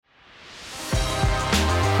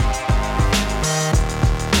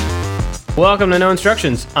Welcome to No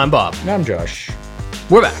Instructions. I'm Bob. And I'm Josh.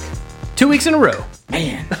 We're back. 2 weeks in a row.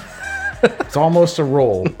 Man, it's almost a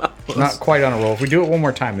roll. Not quite on a roll. If we do it one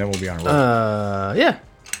more time, then we'll be on a roll. Yeah.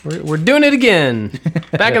 We're doing it again.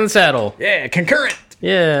 Back in the saddle. Yeah, concurrent.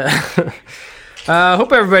 Yeah.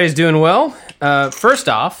 Hope everybody's doing well. First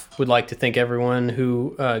off, would like to thank everyone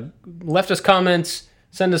who left us comments,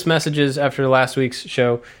 send us messages after last week's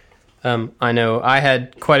show. I know I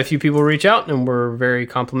had quite a few people reach out and were very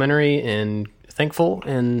complimentary and thankful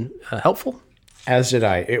and helpful. As did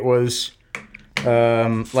I. It was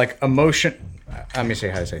like emotion. Let me say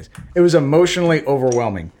how to say this. It was emotionally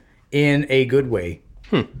overwhelming in a good way.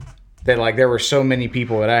 That like there were so many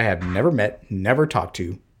people that I have never met, never talked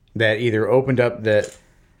to, that either opened up that,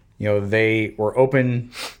 you know, they were open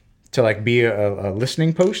to like be a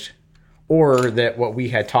listening post, or that what we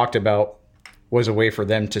had talked about was a way for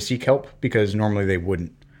them to seek help because normally they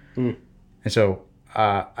wouldn't. And so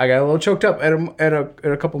I got a little choked up at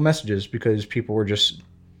a couple messages because people were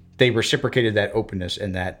they reciprocated that openness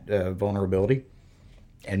and that vulnerability.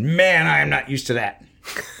 And man, I am not used to that.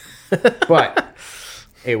 But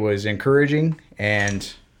it was encouraging, and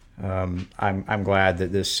I'm glad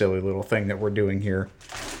that this silly little thing that we're doing here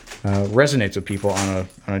resonates with people on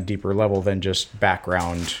a deeper level than just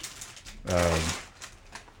background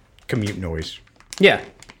commute noise. Yeah,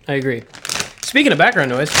 I agree. Speaking of background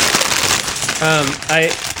noise, I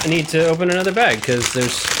need to open another bag because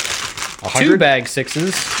there's 100? 2 bag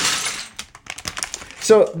 6s.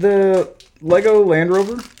 So the Lego Land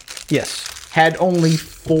Rover Yes. had only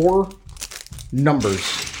 4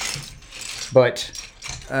 numbers, but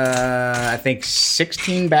I think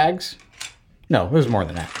 16 bags. No, it was more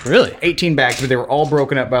than that. Really? 18 bags, but they were all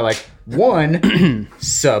broken up by like one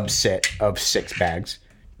subset of 6 bags,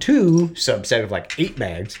 2 subset of like 8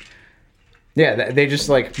 bags. Yeah, they just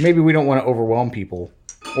like, maybe we don't want to overwhelm people,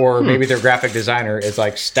 or maybe their graphic designer is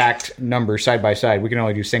like stacked numbers side by side. We can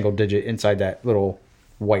only do single digit inside that little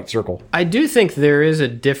white circle. I do think there is a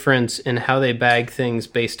difference in how they bag things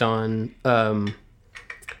based on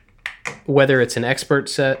whether it's an expert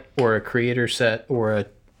set or a creator set or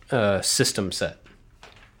a system set.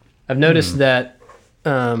 I've noticed that,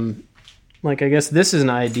 like, I guess this is an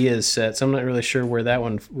ideas set, so I'm not really sure where that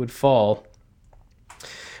one would fall.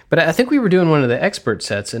 But I think we were doing one of the expert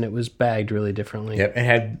sets, and it was bagged really differently. Yep, it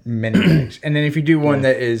had many bags. And then if you do one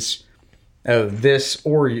that is this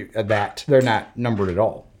or that, they're not numbered at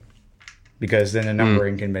all. Because then the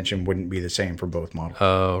numbering convention wouldn't be the same for both models.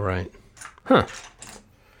 Oh, right. Huh.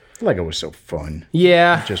 Lego was so fun.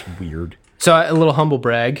 Yeah. Just weird. So a little humble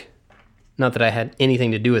brag. Not that I had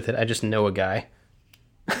anything to do with it. I just know a guy.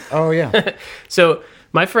 Oh, yeah. So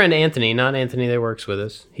my friend Anthony, not Anthony that works with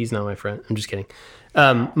us. He's not my friend. I'm just kidding.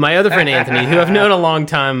 My other friend Anthony, who I've known a long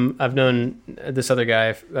time. I've known this other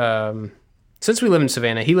guy since we lived in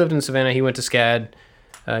Savannah. He lived in Savannah. He went to SCAD,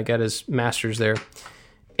 got his master's there.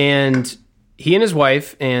 And he and his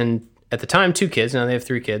wife, and at the time 2 kids, now they have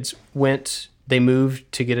 3 kids, they moved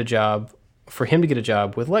to get a job, for him to get a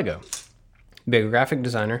job with Lego. Big graphic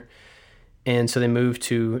designer. And so they moved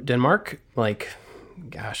to Denmark, like,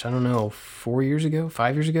 gosh, I don't know, 4 years ago,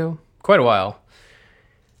 5 years ago, quite a while.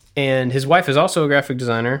 And his wife is also a graphic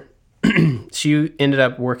designer. She ended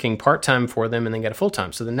up working part-time for them and then got a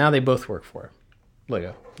full-time. So then now they both work for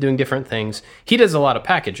Lego, doing different things. He does a lot of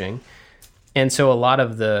packaging. And so a lot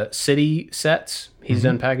of the city sets he's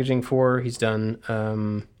done packaging for. He's done,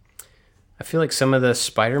 I feel like some of the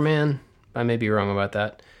Spider-Man. I may be wrong about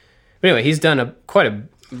that. But anyway, he's done quite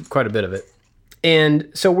a bit of it. And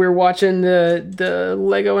so we're watching the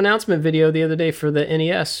Lego announcement video the other day for the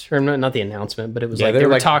NES, or not the announcement, but it was like they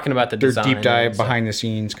were like talking about the design. Their deep dive behind the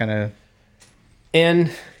scenes kind of.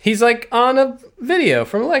 And he's like on a video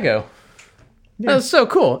from Lego. Yeah. That was so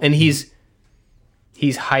cool. And he's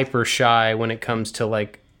hyper shy when it comes to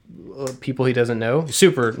like people he doesn't know.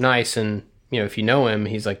 Super nice, and you know, if you know him,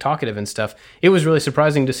 he's like talkative and stuff. It was really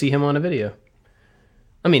surprising to see him on a video.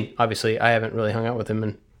 I mean, obviously, I haven't really hung out with him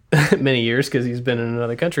in many years because he's been in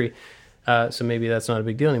another country. So maybe that's not a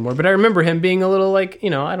big deal anymore. But I remember him being a little like, you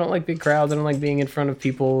know, I don't like big crowds. I don't like being in front of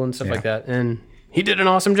people and stuff like that. And he did an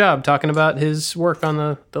awesome job talking about his work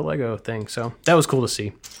on the Lego thing. So that was cool to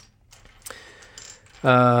see.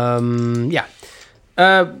 Yeah.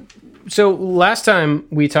 So last time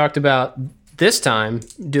we talked about this time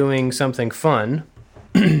doing something fun.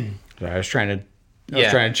 I was trying to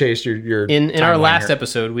chase your in our last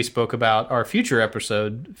episode, we spoke about our future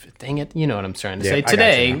episode. Dang it, you know what I'm trying to say.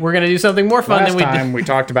 Today, we're going to do something more fun than we did. We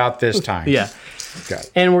talked about this time. Yeah. Okay.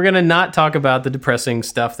 And we're going to not talk about the depressing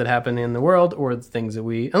stuff that happened in the world or the things that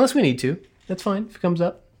unless we need to. That's fine if it comes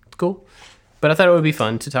up. It's cool. But I thought it would be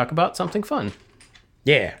fun to talk about something fun.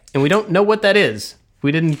 Yeah. And we don't know what that is.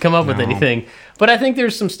 We didn't come up with anything. But I think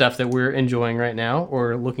there's some stuff that we're enjoying right now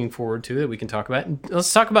or looking forward to that we can talk about. And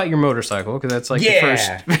let's talk about your motorcycle, because that's like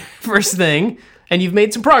the first thing. And you've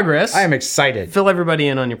made some progress. I am excited. Fill everybody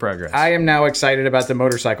in on your progress. I am now excited about the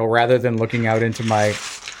motorcycle rather than looking out into my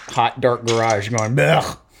hot, dark garage going,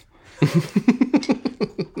 blech.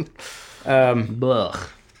 Blech.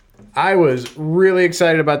 I was really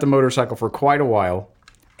excited about the motorcycle for quite a while.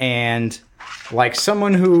 And like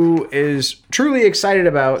someone who is truly excited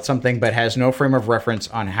about something but has no frame of reference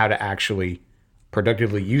on how to actually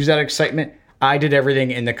productively use that excitement, I did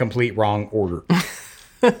everything in the complete wrong order.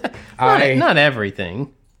 Not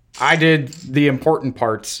everything. I did the important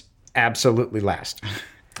parts absolutely last.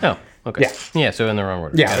 Oh, okay. Yeah, so in the wrong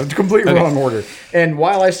order. Yeah, completely wrong order. And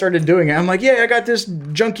while I started doing it, I'm like, yeah, I got this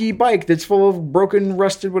junky bike that's full of broken,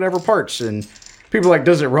 rusted, whatever parts. And people are like,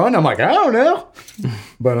 does it run? I'm like, I don't know.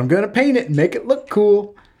 But I'm going to paint it and make it look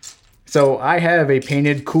cool. So I have a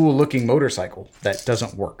painted, cool-looking motorcycle that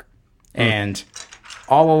doesn't work. And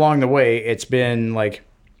all along the way, it's been like,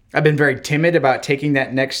 I've been very timid about taking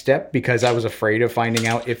that next step because I was afraid of finding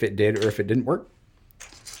out if it did or if it didn't work.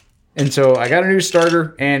 And so I got a new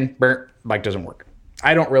starter and bike doesn't work.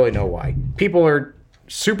 I don't really know why. People are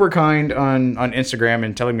super kind on Instagram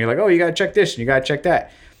and telling me like, oh, you got to check this and you got to check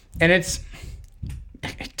that. And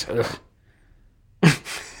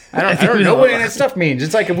I don't know what any of that stuff means.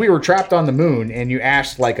 It's like if we were trapped on the moon and you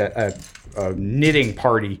asked like a knitting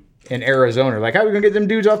party in Arizona, like, how are we going to get them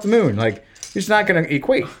dudes off the moon? Like, it's not going to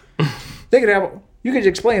equate. You could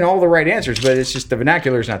explain all the right answers, but it's just the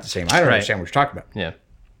vernacular is not the same. I don't understand what you're talking about. Yeah.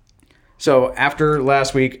 So after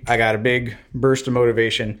last week, I got a big burst of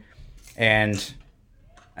motivation. And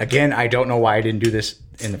again, I don't know why I didn't do this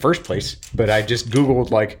in the first place, but I just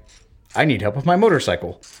Googled, like, I need help with my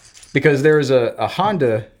motorcycle. Because there is a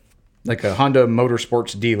Honda, like a Honda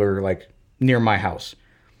Motorsports dealer, like, near my house.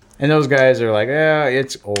 And those guys are like, yeah,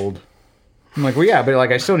 it's old. I'm like, well, yeah, but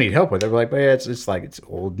like I still need help with it. They're like, but yeah, it's like it's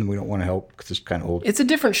old and we don't want to help because it's kind of old. It's a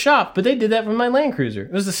different shop, but they did that with my Land Cruiser.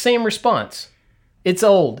 It was the same response. It's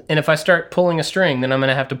old, and if I start pulling a string, then I'm going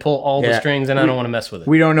to have to pull all the strings, and I don't want to mess with it.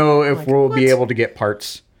 We don't know if we'll be able to get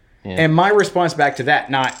parts. Yeah. And my response back to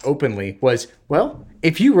that, not openly, was, well,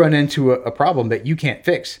 if you run into a problem that you can't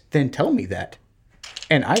fix, then tell me that,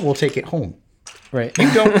 and I will take it home. Right.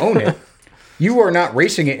 You don't own it. You are not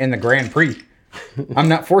racing it in the Grand Prix. I'm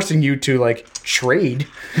not forcing you to, like, trade.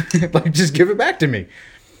 Like, just give it back to me.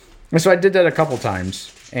 And so I did that a couple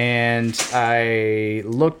times. And I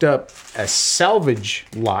looked up a salvage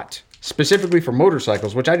lot specifically for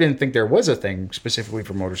motorcycles, which I didn't think there was a thing specifically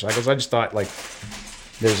for motorcycles. I just thought, like,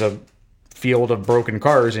 there's a field of broken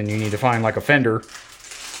cars and you need to find, like, a fender.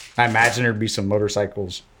 I imagine there'd be some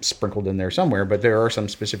motorcycles sprinkled in there somewhere, but there are some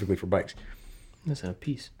specifically for bikes. That's a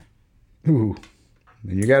piece. Ooh.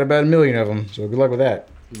 And you got about 1 million of them, so good luck with that.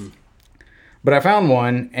 But I found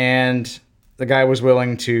one, and the guy was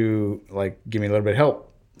willing to, like, give me a little bit of help.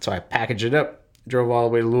 So I packaged it up, drove all the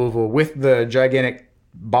way to Louisville with the gigantic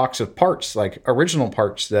box of parts, like original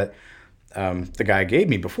parts that the guy gave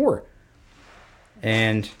me before.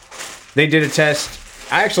 And they did a test.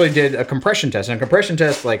 I actually did a compression test. And a compression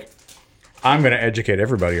test, like, I'm going to educate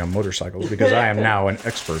everybody on motorcycles because I am now an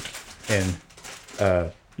expert in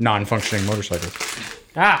non-functioning motorcycles.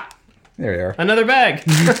 Ah, there you are. Another bag.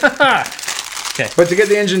 Okay. But to get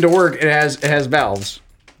the engine to work, it has valves.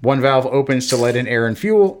 One valve opens to let in air and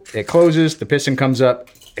fuel. It closes. The piston comes up.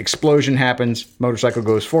 Explosion happens. Motorcycle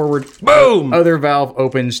goes forward. Boom! Other valve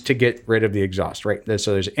opens to get rid of the exhaust, right?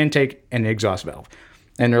 So there's an intake and an exhaust valve.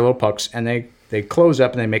 And they're little pucks, and they close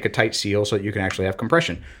up and they make a tight seal so that you can actually have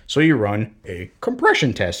compression. So you run a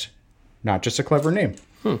compression test. Not just a clever name.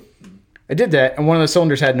 I did that, and one of the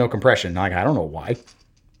cylinders had no compression. Like, I don't know why.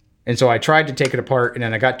 And so I tried to take it apart, and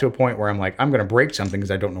then I got to a point where I'm like, I'm going to break something because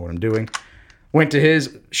I don't know what I'm doing. Went to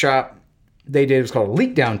his shop. They did what's called a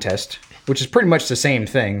leak down test, which is pretty much the same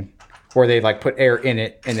thing, where they like put air in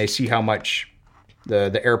it and they see how much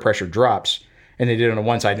the air pressure drops. And they did it on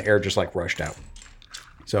one side and air just like rushed out.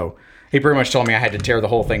 So he pretty much told me I had to tear the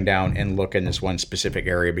whole thing down and look in this one specific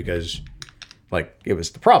area because like it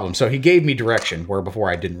was the problem. So he gave me direction where before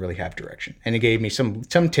I didn't really have direction. And he gave me some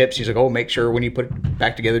tips. He's like, oh, make sure when you put it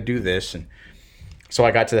back together, do this. And so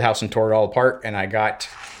I got to the house and tore it all apart, and I got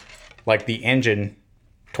like the engine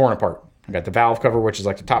torn apart. I got the valve cover, which is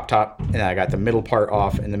like the top, and I got the middle part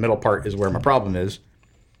off, and the middle part is where my problem is.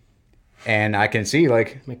 And I can see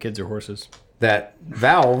like my kids are horses. That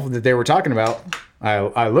valve that they were talking about,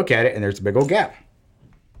 I look at it and there's a big old gap.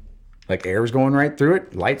 Like air's going right through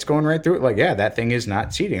it, light's going right through it. Like, yeah, that thing is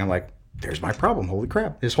not seating. I'm like, there's my problem. Holy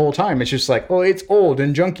crap. This whole time, it's just like, oh, it's old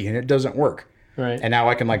and junky and it doesn't work. Right. And now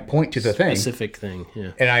I can like point to the Specific thing.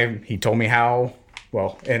 Yeah. And he told me how,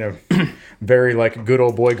 well, in a very like good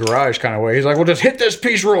old boy garage kind of way. He's like, well, just hit this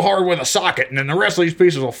piece real hard with a socket and then the rest of these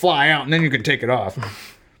pieces will fly out and then you can take it off.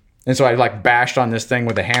 And so I like bashed on this thing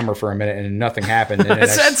with a hammer for a minute and nothing happened. And then I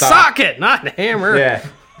said socket, not hammer. Yeah.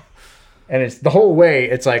 And it's the whole way,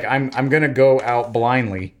 it's like I'm going to go out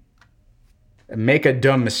blindly, make a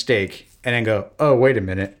dumb mistake, and then go, oh, wait a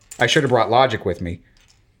minute. I should have brought logic with me.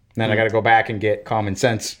 And then I got to go back and get common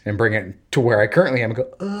sense and bring it to where I currently am and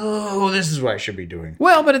go, oh, this is what I should be doing.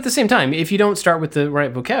 Well, but at the same time, if you don't start with the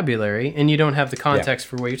right vocabulary and you don't have the context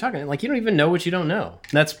for what you're talking, like you don't even know what you don't know.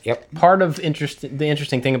 And that's part of the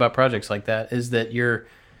interesting thing about projects like that is that you're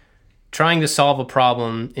trying to solve a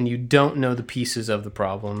problem and you don't know the pieces of the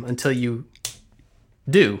problem until you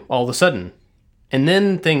do all of a sudden. And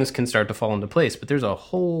then things can start to fall into place. But there's a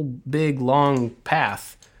whole big, long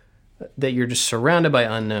path that you're just surrounded by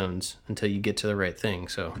unknowns until you get to the right thing.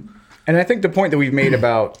 So, and I think the point that we've made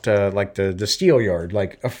about like the steel yard,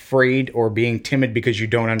 like afraid or being timid because you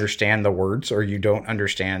don't understand the words or you don't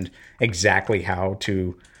understand exactly how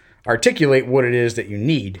to articulate what it is that you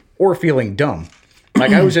need, or feeling dumb.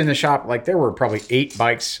 Like I was in the shop, like there were probably 8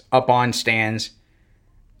 bikes up on stands,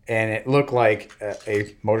 and it looked like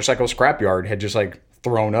a motorcycle scrapyard had just like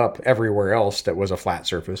thrown up everywhere else that was a flat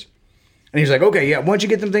surface. And he's like, okay, yeah, once you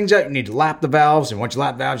get them things out, you need to lap the valves. And once you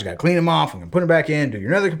lap the valves, you got to clean them off and put them back in, do your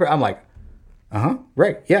another. I'm like,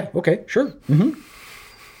 right, yeah, okay, sure. Mm-hmm.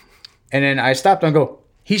 And then I stopped and go,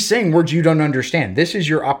 he's saying words you don't understand. This is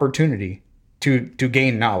your opportunity to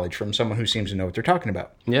gain knowledge from someone who seems to know what they're talking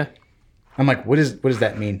about. yeah. I'm like, what does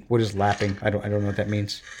that mean? What is lapping? I don't know what that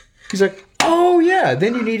means. He's like, oh, yeah,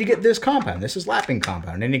 then you need to get this compound. This is lapping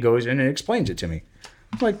compound. And then he goes in and explains it to me.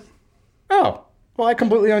 I'm like, oh. Well, I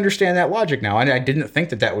completely understand that logic now. I didn't think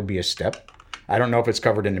that would be a step. I don't know if it's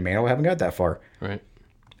covered in the manual. I haven't got that far. Right.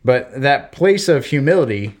 But that place of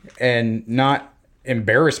humility and not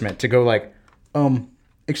embarrassment to go like,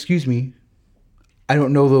 excuse me, I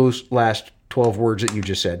don't know those last 12 words that you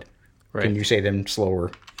just said. Right. Can you say them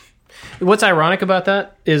slower? What's ironic about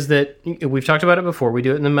that is that we've talked about it before. We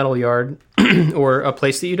do it in the metal yard or a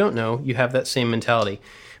place that you don't know. You have that same mentality.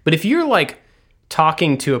 But if you're like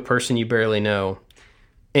talking to a person you barely know,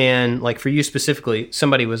 and like for you specifically,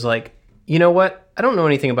 somebody was like, you know what? I don't know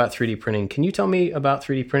anything about 3D printing. Can you tell me about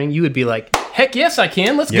 3D printing? You would be like, heck yes, I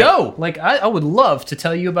can. Let's go. Like, I would love to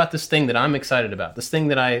tell you about this thing that I'm excited about, this thing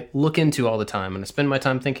that I look into all the time and I spend my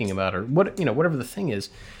time thinking about, or what, whatever the thing is.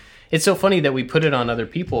 It's so funny that we put it on other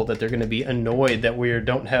people that they're going to be annoyed that we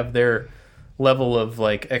don't have their level of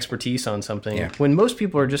like expertise on something when most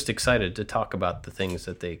people are just excited to talk about the things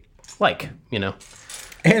that they like,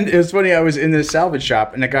 And it was funny, I was in this salvage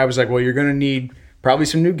shop, and the guy was like, well, you're going to need probably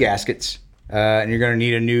some new gaskets, and you're going to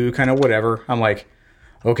need a new kind of whatever. I'm like,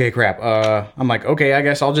 okay, crap. I'm like, okay, I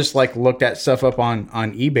guess I'll just like look that stuff up on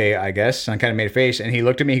eBay, I guess. And I kind of made a face, and he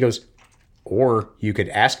looked at me, he goes, or you could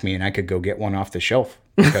ask me, and I could go get one off the shelf,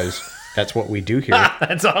 because that's what we do here.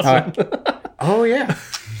 That's awesome. Oh, yeah.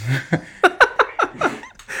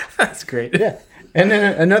 That's great. Yeah. And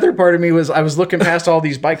then another part of me was I was looking past all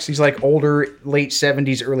these bikes, these like older, late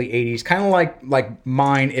 70s, early 80s, kind of like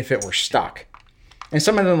mine if it were stock. And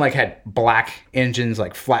some of them like had black engines,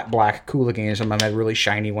 like flat black, cool looking, and some of them had really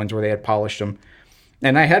shiny ones where they had polished them.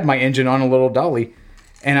 And I had my engine on a little dolly,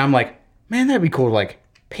 and I'm like, man, that'd be cool to like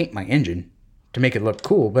paint my engine to make it look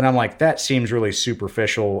cool. But I'm like, that seems really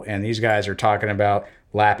superficial, and these guys are talking about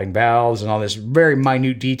lapping valves and all this very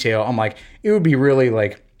minute detail. I'm like, it would be really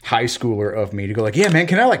like high schooler of me to go like, yeah, man,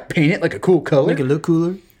 can I like paint it like a cool color? Make it look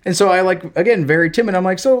cooler. And so I like, again, very timid. I'm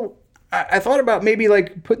like, so I thought about maybe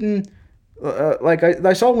like putting, like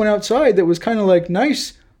I saw one outside that was kind of like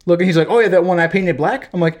nice looking. He's like, oh yeah, that one I painted black.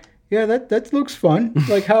 I'm like, yeah, that looks fun.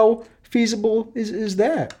 Like how feasible is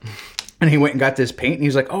that? And he went and got this paint, and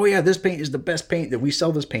he's like, oh yeah, this paint is the best paint that we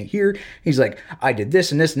sell this paint here. He's like, I did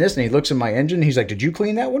this and this and this. And he looks at my engine. And he's like, did you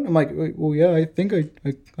clean that one? I'm like, well, yeah, I think I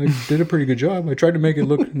did a pretty good job. I tried to make it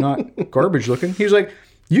look not garbage looking. He's like,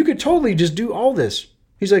 you could totally just do all this.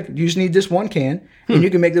 He's like, you just need this one can, and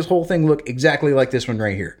you can make this whole thing look exactly like this one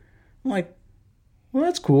right here. I'm like, well,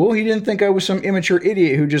 that's cool. He didn't think I was some immature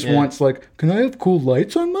idiot who just wants like, can I have cool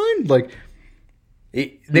lights on mine? Like,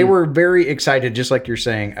 they were very excited, just like you're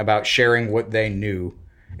saying, about sharing what they knew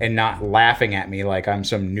and not laughing at me like I'm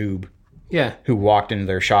some noob who walked into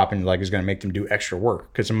their shop and like is going to make them do extra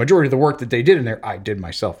work. Because the majority of the work that they did in there, I did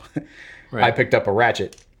myself. Right. I picked up a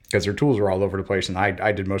ratchet because their tools were all over the place, and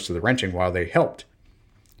I did most of the wrenching while they helped.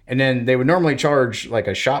 And then they would normally charge like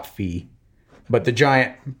a shop fee, But the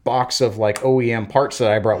giant box of like OEM parts that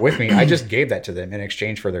I brought with me, I just gave that to them in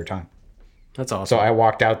exchange for their time. That's awesome. So I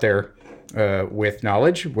walked out there with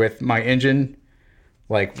knowledge, with my engine,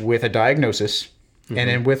 like with a diagnosis, and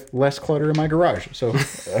then with less clutter in my garage. So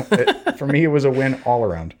for me, it was a win all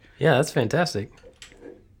around. Yeah, that's fantastic.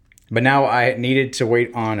 But now I needed to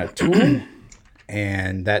wait on a tool,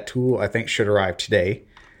 and that tool I think should arrive today.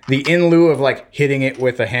 In lieu of like hitting it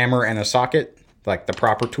with a hammer and a socket, like the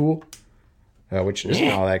proper tool, which is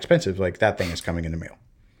not all that expensive, like that thing is coming in the mail.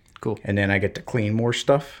 Cool. And then I get to clean more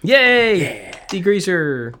stuff. Yay! Yeah.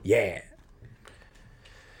 Degreaser. Yeah.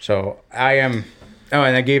 So I am... Oh,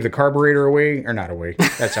 and I gave the carburetor away. Or not away.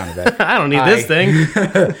 That sounded bad. I don't need this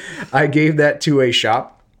thing. I gave that to a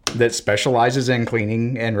shop that specializes in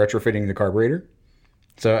cleaning and retrofitting the carburetor.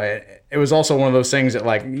 So it was also one of those things that,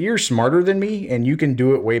 like, you're smarter than me, and you can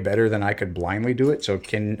do it way better than I could blindly do it. So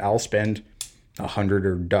I'll spend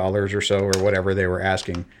 $100 or so or whatever they were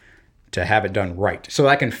asking to have it done right. So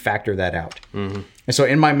I can factor that out. Mm-hmm. And so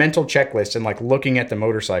in my mental checklist and, like, looking at the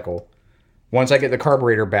motorcycle, once I get the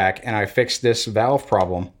carburetor back and I fix this valve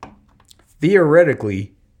problem,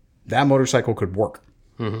 theoretically, that motorcycle could work.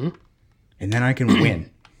 Mm-hmm. And then I can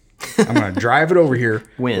win. I'm going to drive it over here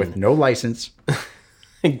with no license.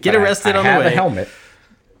 Get arrested on the way. I have a helmet,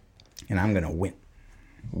 and I'm going to win.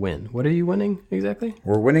 Win. What are you winning exactly?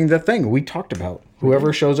 We're winning the thing we talked about.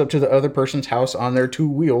 Whoever shows up to the other person's house on their two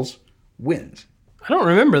wheels wins. I don't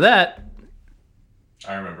remember that.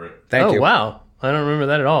 I remember it. Thank you. Oh, wow. I don't remember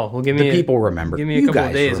that at all. Well, give me people remember. Give me a couple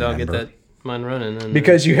of days. I'll get that mine running. And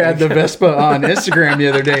because you had the Vespa on Instagram the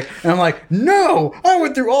other day, and I'm like, no, I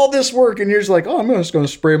went through all this work, and you're just like, oh, I'm just going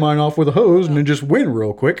to spray mine off with a hose and then just win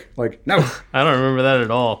real quick. Like, no. I don't remember that at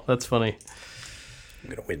all. That's funny. I'm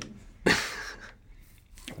going to win.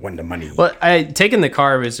 Win the money. Well, taking the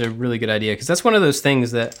carb is a really good idea because that's one of those things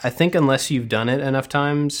that I think unless you've done it enough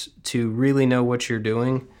times to really know what you're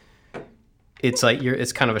doing, it's like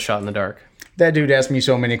it's kind of a shot in the dark. That dude asked me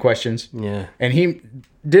so many questions. Yeah. And he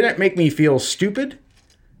didn't make me feel stupid,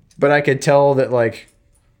 but I could tell that, like,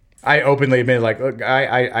 I openly admitted, like, look,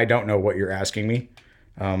 I don't know what you're asking me.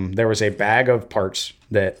 There was a bag of parts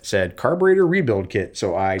that said carburetor rebuild kit.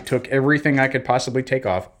 So I took everything I could possibly take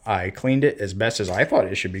off. I cleaned it as best as I thought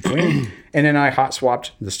it should be cleaned. And then I hot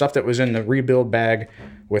swapped the stuff that was in the rebuild bag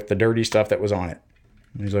with the dirty stuff that was on it.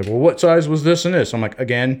 And he's like, well, what size was this and this? I'm like,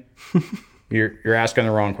 again, you're asking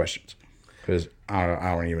the wrong questions. Because I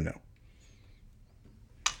don't even know.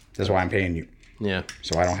 That's why I'm paying you. Yeah.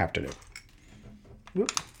 So I don't have to do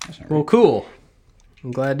it. Well, cool.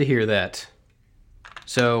 I'm glad to hear that.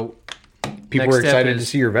 So, people were excited to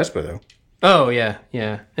see your Vespa, though. Oh, yeah.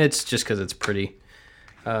 Yeah. It's just because it's pretty.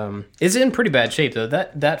 It's in pretty bad shape, though.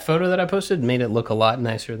 That photo that I posted made it look a lot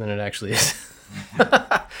nicer than it actually is.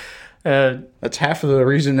 That's half of the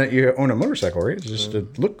reason that you own a motorcycle, right? It's just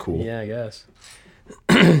to look cool. Yeah, I guess.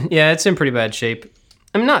 Yeah, it's in pretty bad shape.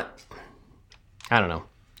 I don't know.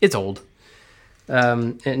 It's old.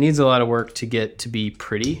 It needs a lot of work to get to be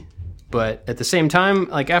pretty. But at the same time,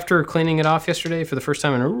 like after cleaning it off yesterday for the first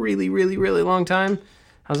time in a really, really, really long time,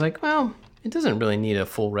 I was like, well, it doesn't really need a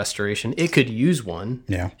full restoration. It could use one.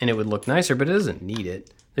 Yeah. And it would look nicer, but it doesn't need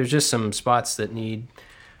it. There's just some spots that need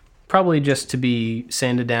probably just to be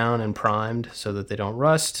sanded down and primed so that they don't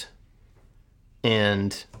rust.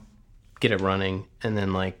 And get it running, and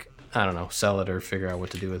then, like, I don't know, sell it or figure out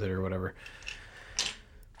what to do with it or whatever.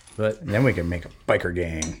 But and then we can make a biker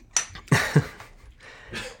gang.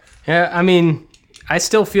 Yeah, I mean, I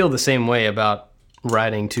still feel the same way about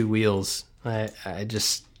riding two wheels. I'm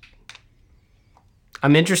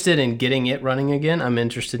interested in getting it running again. I'm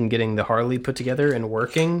interested in getting the Harley put together and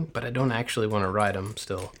working, but I don't actually want to ride them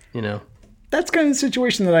still, you know? That's kind of the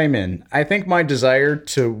situation that I'm in. I think my desire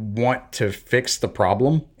to want to fix the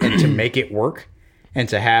problem and to make it work and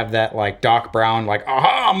to have that, like, Doc Brown, like,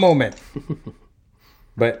 aha moment.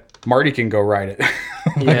 But Marty can go ride it.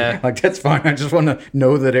 Yeah. Like, that's fine. I just want to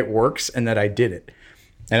know that it works and that I did it.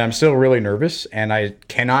 And I'm still really nervous, and I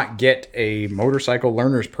cannot get a motorcycle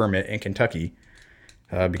learner's permit in Kentucky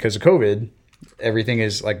because of COVID. Everything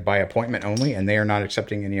is, like, by appointment only, and they are not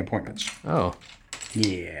accepting any appointments. Oh.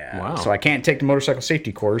 Yeah. Wow. So I can't take the motorcycle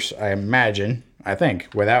safety course, I think,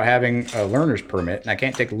 without having a learner's permit. And I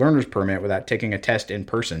can't take a learner's permit without taking a test in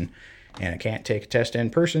person. And I can't take a test in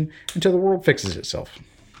person until the world fixes itself.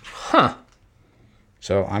 Huh.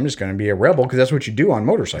 So I'm just going to be a rebel because that's what you do on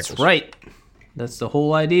motorcycles. That's right. That's the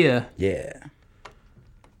whole idea. Yeah.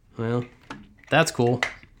 Well, that's cool.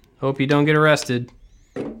 Hope you don't get arrested.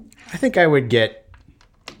 I think I would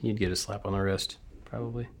You'd get a slap on the wrist,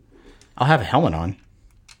 probably. I'll have a helmet on.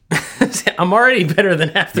 I'm already better than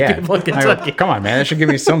half the people in Kentucky. Come on, man. That should give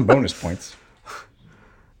me some bonus points.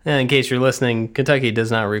 And in case you're listening, Kentucky does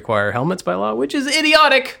not require helmets by law, which is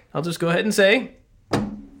idiotic. I'll just go ahead and say,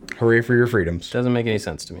 hooray for your freedoms. Doesn't make any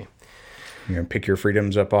sense to me. You're going to pick your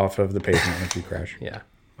freedoms up off of the pavement if you crash. Yeah.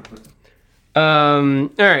 All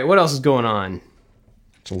right, what else is going on?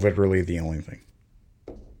 It's literally the only thing.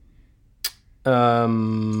 How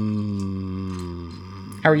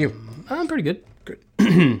are you? I'm pretty good. Good.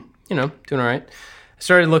 Doing all right. I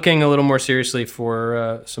started looking a little more seriously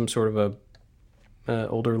for some sort of a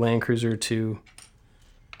older Land Cruiser to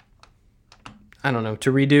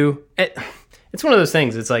redo. It's one of those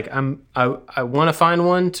things. It's like I want to find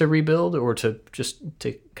one to rebuild or to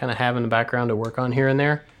kind of have in the background to work on here and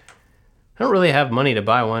there. I don't really have money to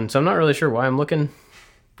buy one, so I'm not really sure why I'm looking.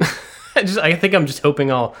 I think I'm just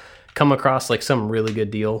hoping I'll come across like some really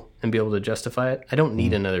good deal and be able to justify it. I don't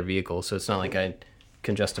need another vehicle, so it's not like I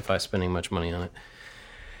can justify spending much money on it.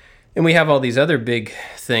 And we have all these other big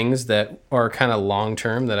things that are kind of long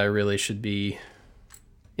term that I really should be.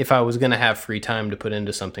 If I was going to have free time to put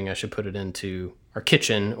into something, I should put it into our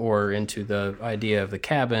kitchen or into the idea of the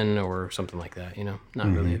cabin or something like that. Not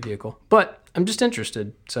really a vehicle, but I'm just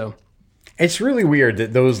interested. So it's really weird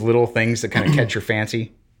that those little things that kind of catch your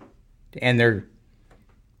fancy, and they're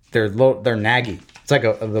naggy. It's like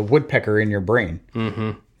the woodpecker in your brain.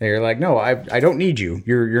 Mm-hmm. They're like, no, I don't need you.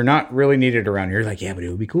 You're not really needed around here. You're like, yeah, but it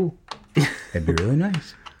would be cool. It'd be really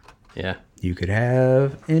nice. Yeah. You could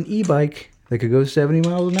have an e-bike that could go 70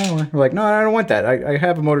 miles an hour. We're like, no, I don't want that. I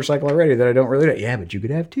have a motorcycle already that I don't really like. Yeah, but you could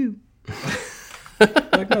have two.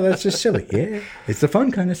 Like, no, that's just silly. Yeah, it's the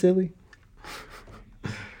fun kind of silly.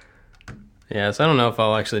 Yeah, so I don't know if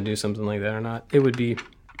I'll actually do something like that or not. It would be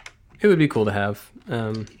cool to have.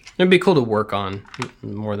 It'd be cool to work on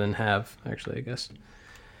more than have, actually, I guess.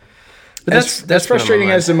 But that's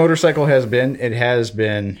frustrating as the motorcycle has been. It has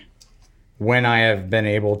been when I have been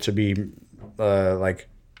able to be like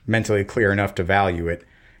mentally clear enough to value it.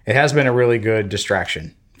 It has been a really good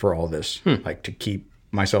distraction for all this, like to keep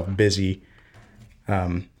myself busy.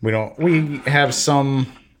 We have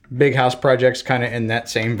some big house projects kind of in that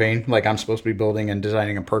same vein. Like I'm supposed to be building and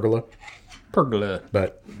designing a pergola.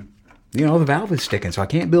 But the valve is sticking, so I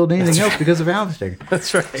can't build anything else because the valve is sticking.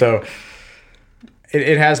 That's right. So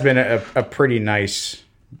it has been a pretty nice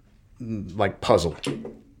like puzzle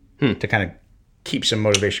to kind of keep some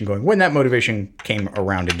motivation going when that motivation came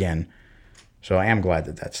around again. So I am glad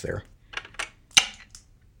that that's there.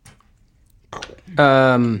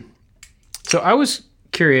 So I was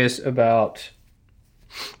curious about.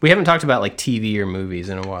 We haven't talked about like TV or movies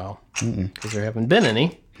in a while because there haven't been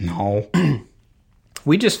any. No.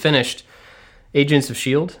 We just finished Agents of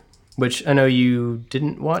S.H.I.E.L.D., which I know you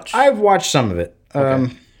didn't watch. I've watched some of it.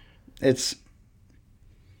 Okay.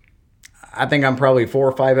 I think I'm probably 4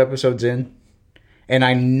 or 5 episodes in. And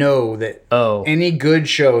I know that any good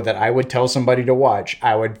show that I would tell somebody to watch,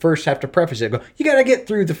 I would first have to preface it. Go, you got to get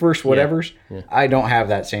through the first whatevers. Yeah. I don't have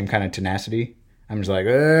that same kind of tenacity. I'm just like,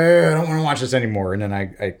 I don't want to watch this anymore. And then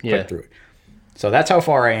I click through it. So that's how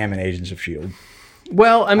far I am in Agents of S.H.I.E.L.D.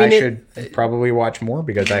 Well, I mean... I should probably watch more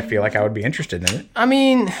because I feel like I would be interested in it. I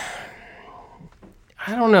mean,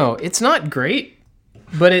 I don't know. It's not great,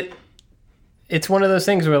 but it's one of those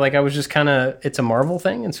things where like I was just kind of... It's a Marvel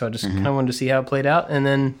thing, and so I just kind of wanted to see how it played out, and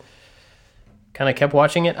then kind of kept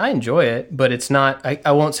watching it. I enjoy it, but it's not...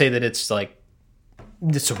 I won't say that it's like...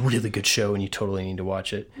 It's a really good show and you totally need to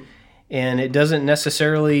watch it. And it doesn't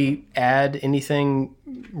necessarily add anything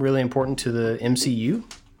really important to the MCU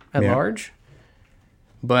at large.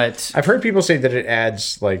 But I've heard people say that it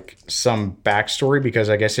adds like some backstory because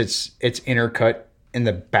I guess it's intercut in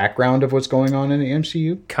the background of what's going on in the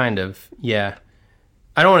MCU. Kind of, yeah.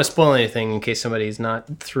 I don't want to spoil anything in case somebody's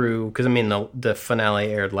not through, because I mean the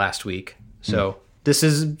finale aired last week, so this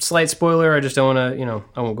is a slight spoiler. I just don't want to,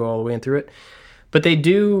 I won't go all the way in through it. But they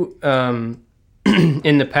do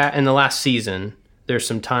in the last season. There's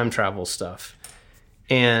some time travel stuff,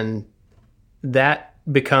 and that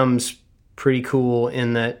becomes pretty cool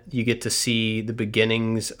in that you get to see the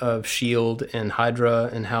beginnings of S.H.I.E.L.D. and Hydra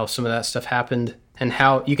and how some of that stuff happened and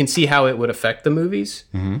how you can see how it would affect the movies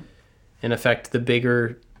and affect the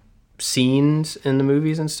bigger scenes in the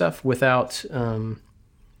movies and stuff without,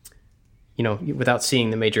 without seeing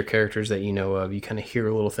the major characters that you know of. You kind of hear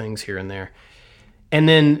little things here and there. And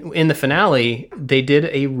then in the finale, they did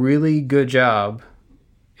a really good job.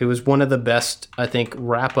 It was one of the best, I think,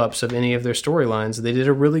 wrap-ups of any of their storylines. They did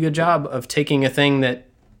a really good job of taking a thing that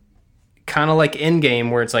kind of like Endgame,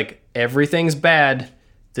 where it's like everything's bad.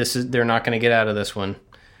 They're not going to get out of this one.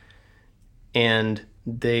 And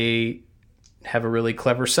they have a really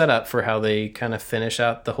clever setup for how they kind of finish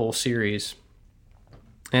out the whole series.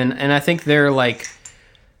 And I think their like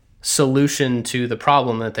solution to the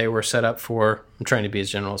problem that they were set up for, I'm trying to be as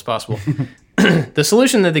general as possible. The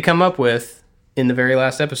solution that they come up with in the very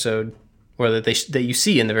last episode, or that you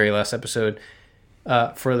see in the very last episode,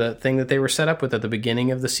 for the thing that they were set up with at the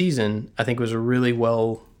beginning of the season, I think was really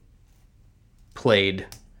well played.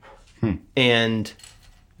 And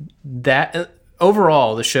that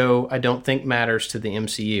overall, the show I don't think matters to the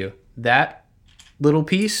MCU. That little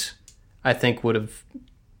piece, I think, would have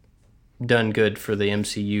done good for the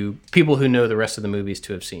MCU people who know the rest of the movies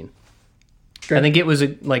to have seen. Okay. I think it was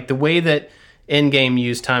like the way that Endgame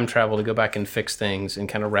used time travel to go back and fix things and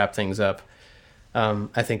kind of wrap things up.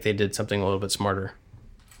 I think they did something a little bit smarter.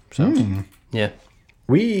 So, yeah.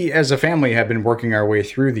 We, as a family, have been working our way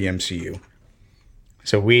through the MCU.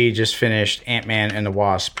 So we just finished Ant-Man and the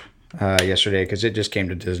Wasp yesterday because it just came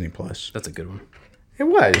to Disney+. That's a good one. It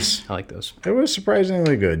was. I like those. It was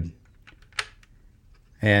surprisingly good.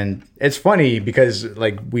 And it's funny because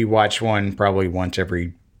like we watch one probably once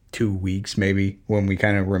every 2 weeks maybe when we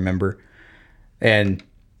kind of remember. And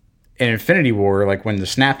in Infinity War, like when the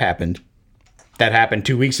snap happened, that happened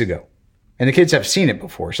 2 weeks ago. And the kids have seen it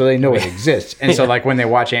before, so they know it exists. And so like when they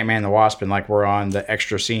watch Ant-Man and the Wasp and like we're on the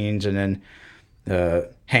extra scenes and then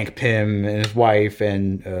Hank Pym and his wife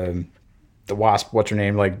and the Wasp, what's her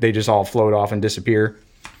name? Like they just all float off and disappear.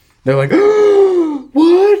 They're like, oh,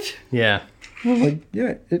 what? Yeah. Like,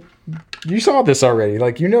 yeah, you saw this already.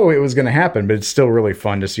 Like, you know it was going to happen, but it's still really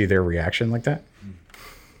fun to see their reaction like that.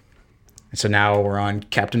 And so now we're on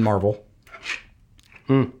Captain Marvel,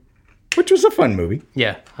 which was a fun movie.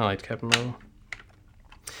 Yeah, I liked Captain Marvel.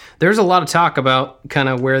 There's a lot of talk about kind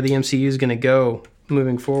of where the MCU is going to go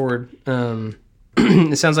moving forward.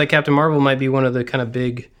 It sounds like Captain Marvel might be one of the kind of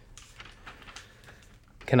big,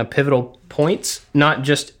 kind of pivotal points, not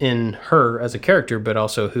just in her as a character, but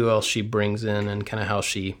also who else she brings in and kind of how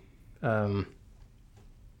she,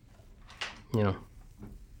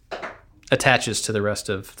 attaches to the rest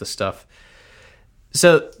of the stuff.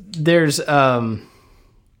 So there's, the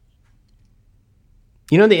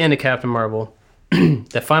end of Captain Marvel,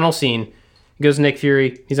 the final scene, goes Nick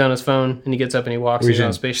Fury, he's on his phone, and he gets up and he walks, he's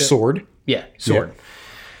on a spaceship. Sword? Yeah, Sword. Yeah.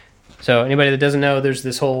 So anybody that doesn't know, there's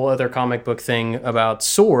this whole other comic book thing about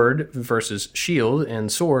Sword versus S.H.I.E.L.D.,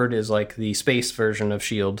 and Sword is like the space version of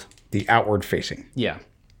S.H.I.E.L.D. The outward facing. Yeah.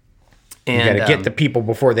 And you got to get the people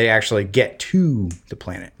before they actually get to the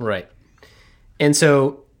planet. Right. And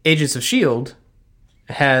so Agents of S.H.I.E.L.D.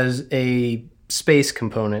 has a space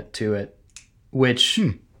component to it, which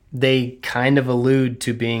they kind of allude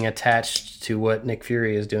to being attached to what Nick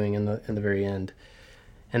Fury is doing in the very end.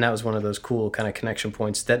 And that was one of those cool kind of connection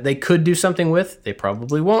points that they could do something with. They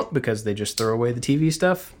probably won't because they just throw away the TV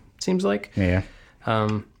stuff, it seems like. Yeah.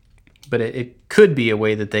 But it could be a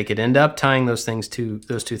way that they could end up tying those two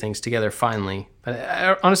things together finally. But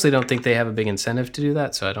I honestly don't think they have a big incentive to do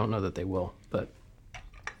that, so I don't know that they will. But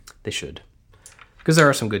they should. Because there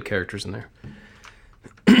are some good characters in there.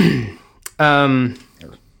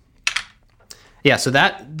 Yeah, so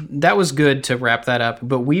that was good to wrap that up.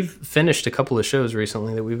 But we've finished a couple of shows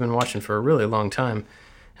recently that we've been watching for a really long time.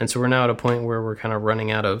 And so we're now at a point where we're kind of running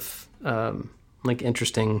out of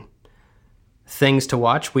interesting things to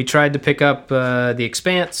watch. We tried to pick up The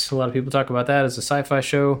Expanse. A lot of people talk about that as a sci-fi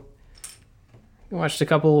show. I watched a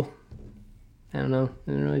couple. I don't know.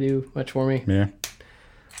 Didn't really do much for me. Yeah.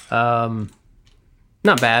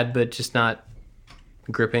 Not bad, but just not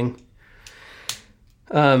gripping.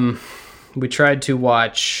 We tried to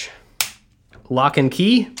watch Lock and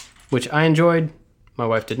Key, which I enjoyed. My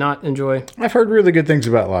wife did not enjoy. I've heard really good things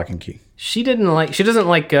about Lock and Key. She doesn't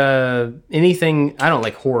like anything. I don't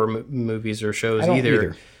like horror movies or shows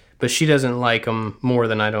either. But she doesn't like them more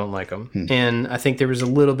than I don't like them. And I think there was a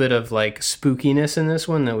little bit of like spookiness in this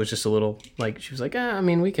one that was just a little like, she was like,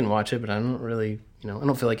 we can watch it, but I don't really, I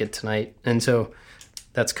don't feel like it tonight. And so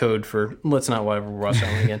that's code for let's not ever watch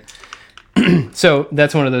that one again. So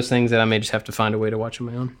that's one of those things that I may just have to find a way to watch on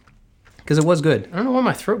my own. Because it was good. I don't know why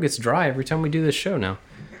my throat gets dry every time we do this show now.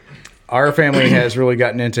 Our family has really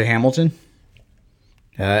gotten into Hamilton.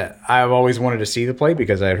 I've always wanted to see the play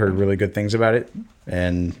because I had heard really good things about it.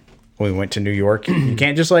 And when we went to New York, you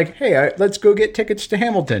can't just like, hey, let's go get tickets to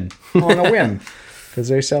Hamilton on a whim. Because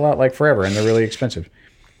they sell out like forever and they're really expensive.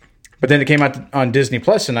 But then it came out on Disney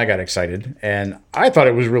Plus and I got excited. And I thought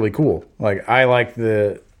it was really cool. Like, I like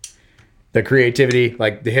the creativity,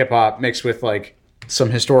 like the hip hop mixed with like some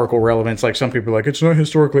historical relevance. Like some people are like, it's not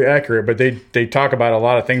historically accurate, but they talk about a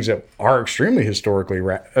lot of things that are extremely historically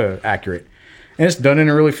accurate. And it's done in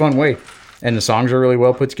a really fun way. And the songs are really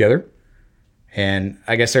well put together. And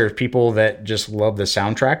I guess there's people that just love the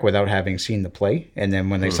soundtrack without having seen the play. And then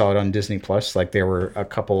when they saw it on Disney Plus, like there were a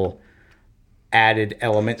couple added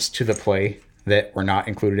elements to the play that were not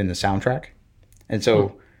included in the soundtrack. And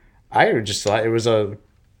so I just thought it was a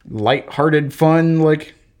light-hearted, fun,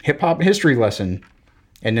 like hip hop history lesson.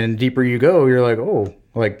 And then the deeper you go, you're like, oh,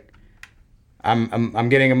 like I'm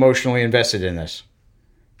getting emotionally invested in this.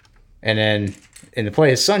 And then in the play,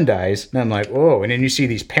 his son dies, and I'm like, whoa. And then you see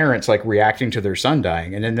these parents like reacting to their son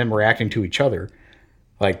dying, and then them reacting to each other.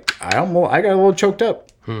 Like I got a little choked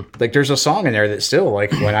up. Like there's a song in there that still,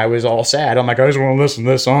 like when I was all sad, I'm like, I just want to listen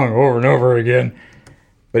to this song over and over again.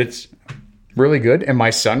 But it's really good, and my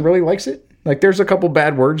son really likes it. Like there's a couple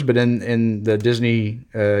bad words, but in the Disney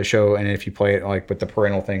show, and if you play it like with the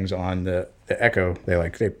parental things on the Echo,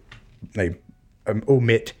 they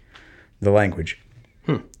omit the language.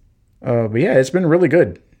 But yeah, it's been really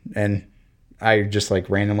good, and I just like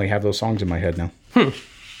randomly have those songs in my head now.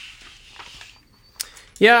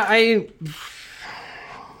 Yeah,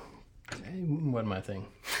 what am I thinking?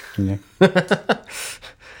 Yeah.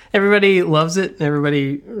 Everybody loves it.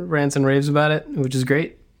 Everybody rants and raves about it, which is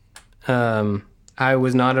great. I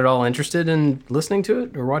was not at all interested in listening to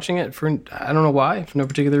it or watching it for I don't know why, for no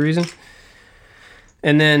particular reason.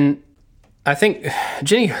 And then I think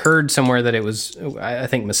Jenny heard somewhere that it was, I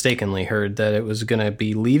think mistakenly heard that it was going to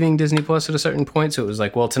be leaving Disney Plus at a certain point. So it was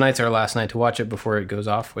like, well, tonight's our last night to watch it before it goes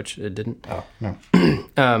off, which it didn't. Oh, no.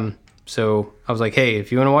 So I was like, hey,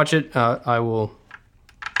 if you want to watch it, I will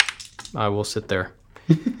sit there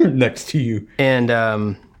next to you. And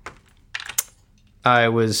I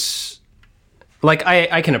was like,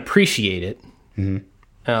 I can appreciate it.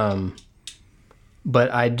 Mm-hmm.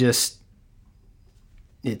 But I just,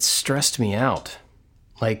 it stressed me out.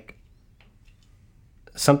 Like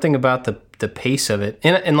something about the pace of it.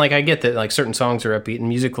 And like, I get that like certain songs are upbeat and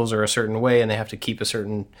musicals are a certain way and they have to keep a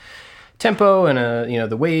certain tempo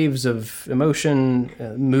and the waves of emotion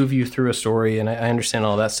move you through a story. And I understand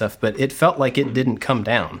all that stuff, but it felt like it didn't come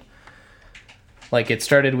down. Like it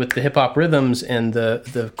started with the hip hop rhythms and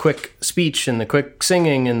the quick speech and the quick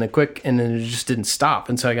singing and and then it just didn't stop.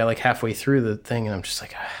 And so I got like halfway through the thing and I'm just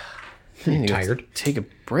like, I'm tired. Take a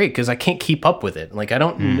break because I can't keep up with it. Like I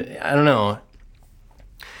don't know.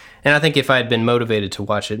 And I think if I had been motivated to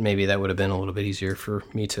watch it, maybe that would have been a little bit easier for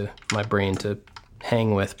my brain to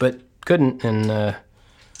hang with, but couldn't. And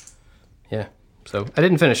yeah, so I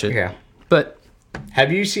didn't finish it. Yeah. But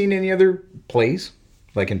have you seen any other plays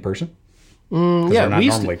like in person? Yeah, they're not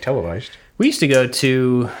normally televised. We used to go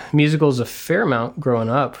to musicals a fair amount growing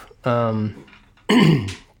up. Trying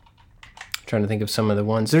to think of some of the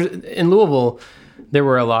ones. In Louisville, there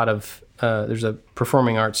were a lot of. There's a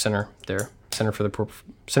performing arts center there, Center for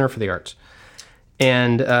the Arts,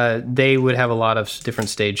 and they would have a lot of different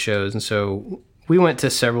stage shows. And so we went to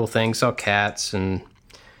several things. Saw Cats and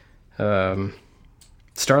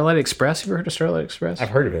Starlight Express. Have you ever heard of Starlight Express? I've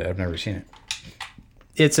heard of it. I've never seen it.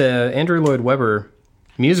 It's a Andrew Lloyd Webber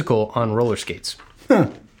musical on roller skates. Huh.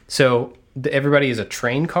 So everybody is a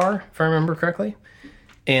train car, if I remember correctly.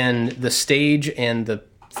 And the stage and the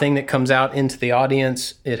thing that comes out into the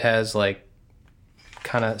audience, it has like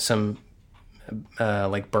kind of some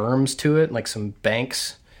like berms to it, like some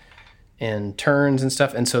banks and turns and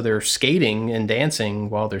stuff. And so they're skating and dancing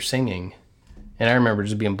while they're singing. And I remember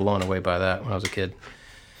just being blown away by that when I was a kid.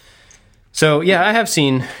 So yeah, I have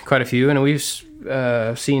seen quite a few, and we've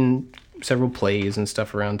seen several plays and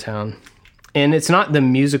stuff around town. And it's not the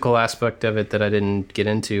musical aspect of it that I didn't get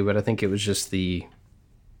into, but I think it was just the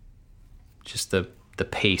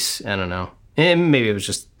pace. I don't know. And maybe it was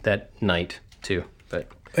just that night too. But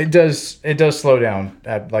it does slow down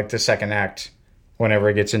at like the second act whenever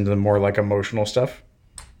it gets into the more like emotional stuff.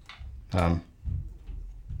 Yeah,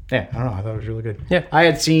 I don't know. I thought it was really good. Yeah, I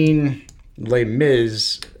had seen Les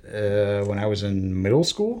Mis when I was in middle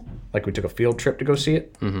school. Like we took a field trip to go see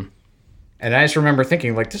it. Mm-hmm. And I just remember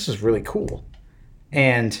thinking like, this is really cool.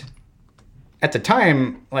 And at the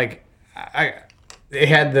time, like it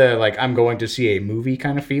had the like I'm going to see a movie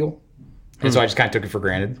kind of feel. And so I just kind of took it for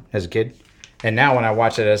granted as a kid. And now when I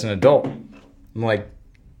watch it as an adult, I'm like,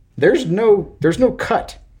 there's no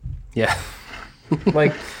cut. Yeah.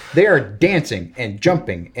 Like they are dancing and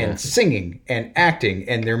jumping and singing and acting,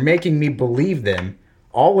 and they're making me believe them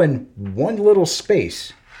all in one little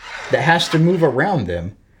space that has to move around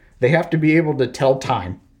them. They have to be able to tell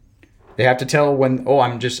time. They have to tell when,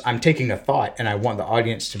 I'm taking a thought and I want the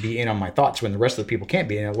audience to be in on my thoughts when the rest of the people can't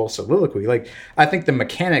be in a little soliloquy. Like, I think the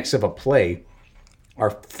mechanics of a play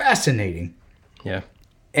are fascinating. Yeah.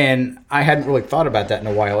 And I hadn't really thought about that in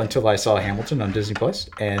a while until I saw Hamilton on Disney Plus.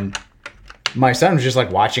 And my son was just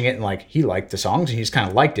like watching it and like he liked the songs and he's kind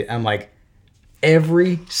of liked it. I'm like,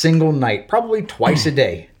 every single night, probably twice a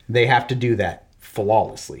day, they have to do that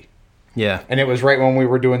flawlessly. Yeah. And it was right when we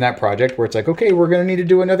were doing that project where it's like, okay, we're going to need to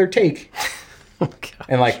do another take. Oh,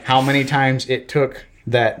 and like how many times it took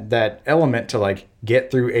that element to like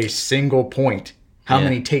get through a single point, how Yeah.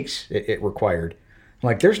 many takes it required. I'm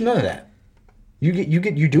like, there's none of that. You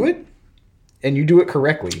do it and you do it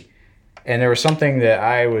correctly. And there was something that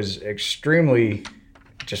I was extremely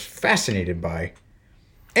just fascinated by.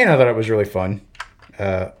 And I thought it was really fun.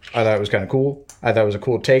 I thought it was kind of cool. I thought it was a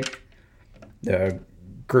cool take. A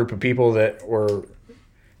group of people that were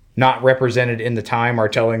not represented in the time are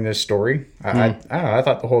telling this story. I don't know. I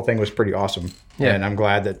thought the whole thing was pretty awesome. Yeah. And I'm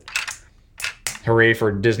glad that, hooray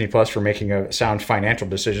for Disney Plus for making a sound financial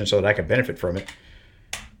decision so that I could benefit from it.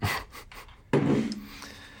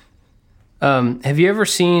 Have you ever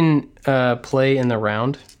seen Play in the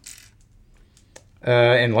Round?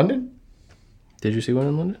 In London? Did you see one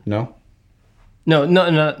in London? No. No,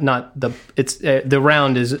 not the. It's the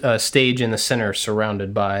Round is a stage in the center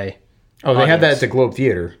surrounded by. Oh, they had that audience. at the Globe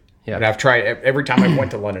Theater. Yeah. And I've tried, every time I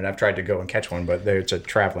went to London, I've tried to go and catch one, but it's a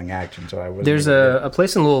traveling act, and so I wasn't. There's able to a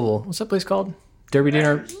place in Louisville. What's that place called? Derby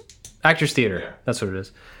Dinner? Actors Theater. Yeah. That's what it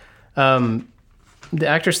is. The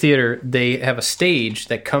Actors Theater, they have a stage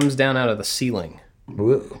that comes down out of the ceiling.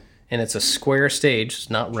 Whoa. And it's a square stage. It's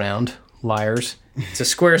not round. Liars. It's a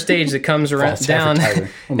square stage that comes around False down, advertising. Oh,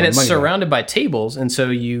 and my it's money back. surrounded by tables. And so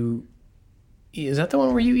you... Is that the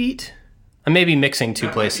one where you eat? I may be mixing two That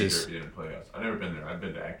might be places. Derby Dinner Playhouse. I've never been there. I've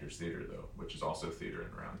been to Actors Theater though, which is also theater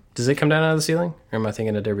and round. Does it come down out of the ceiling? Or am I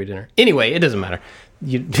thinking of Derby Dinner? Anyway, it doesn't matter.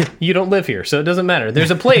 You you don't live here, so it doesn't matter.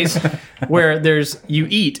 There's a place where you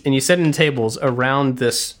eat and you sit in tables around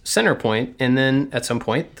this center point, and then at some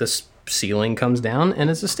point this ceiling comes down and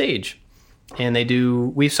it's a stage. And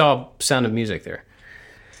we saw Sound of Music there.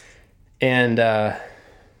 And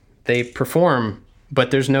they perform,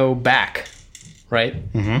 but there's no back,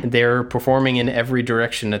 right? Mm-hmm. They're performing in every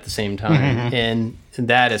direction at the same time. Mm-hmm. And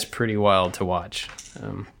that is pretty wild to watch.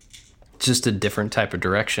 Just a different type of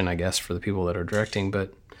direction, I guess, for the people that are directing,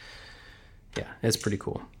 but yeah, it's pretty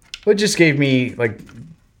cool. Well, it just gave me, like,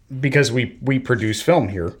 because we produce film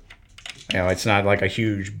here, you know, it's not like a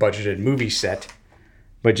huge budgeted movie set,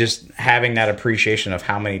 but just having that appreciation of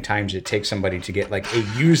how many times it takes somebody to get like a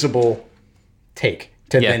usable take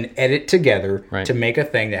to then edit together to make a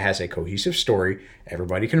thing that has a cohesive story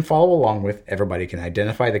everybody can follow along with, everybody can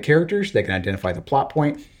identify the characters, they can identify the plot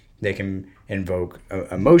point, they can invoke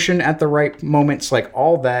emotion at the right moments, like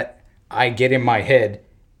all that I get in my head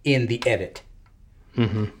in the edit.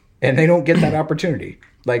 Mm-hmm. And they don't get that opportunity.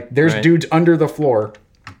 Like there's dudes under the floor,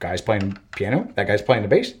 guy's playing piano, that guy's playing the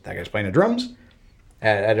bass, that guy's playing the drums.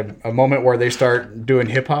 At a moment where they start doing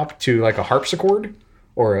hip hop to like a harpsichord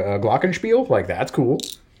or a glockenspiel, like that's cool.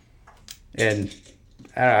 And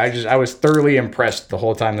I was thoroughly impressed the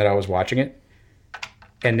whole time that I was watching it.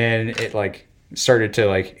 And then it like started to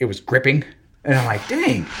like, it was gripping, and I'm like,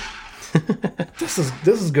 dang, this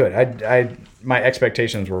is good. My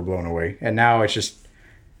expectations were blown away, and now it's just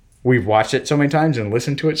we've watched it so many times and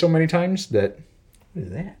listened to it so many times that. What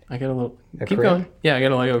is that? I got a little. Keep crab? going. Yeah, I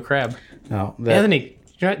got a Lego crab. No, Anthony,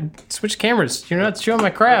 you're not switch cameras. You're not showing my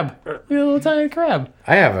crab. Look at the little tiny crab.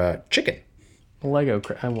 I have a chicken. A Lego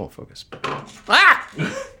crab. I won't focus. Ah!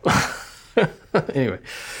 Anyway.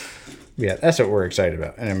 Yeah, that's what we're excited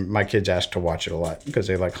about. And my kids ask to watch it a lot because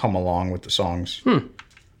they like hum along with the songs.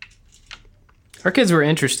 Our kids were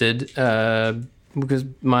interested because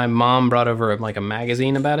my mom brought over like a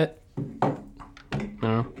magazine about it.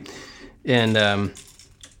 And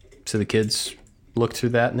so the kids looked through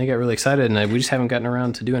that and they got really excited, and we just haven't gotten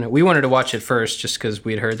around to doing it. We wanted to watch it first just because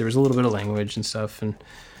we'd heard there was a little bit of language and stuff, and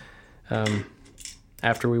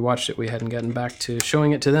after we watched it we hadn't gotten back to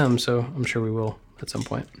showing it to them, so I'm sure we will at some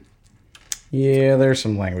point. Yeah, there's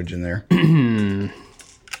some language in there.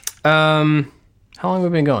 How long have we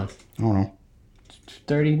been going? I don't know.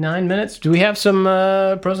 39 minutes. Do we have some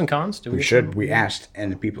pros and cons? We should. We asked,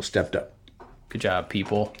 and the people stepped up. Good job,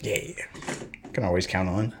 people. Yeah. Can always count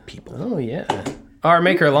on people. Oh, yeah. Our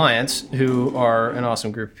Maker Alliance, who are an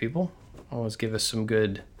awesome group of people, always give us some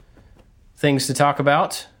good things to talk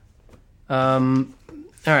about. All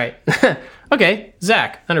right. Okay,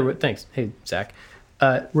 Zach Underwood, thanks. Hey, Zach.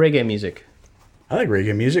 Reggae music. I like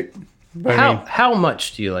reggae music. But How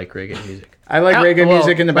much do you like reggae music? I like reggae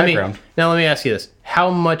music in the let background. Let me ask you this. How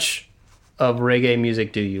much of reggae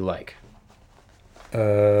music do you like?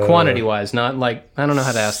 Quantity-wise, not like... I don't know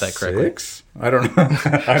how to ask that correctly. 6? I don't know.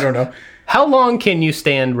 I don't know. How long can you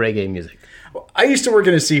stand reggae music? I used to work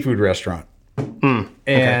in a seafood restaurant.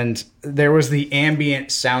 And there was the ambient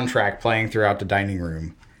soundtrack playing throughout the dining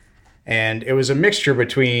room. And it was a mixture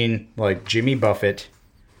between like Jimmy Buffett,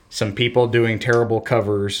 some people doing terrible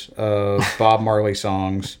covers of Bob Marley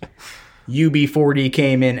songs. UB40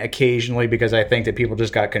 came in occasionally because I think that people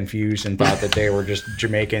just got confused and thought that they were just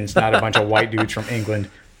Jamaicans, not a bunch of white dudes from England.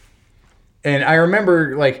 And I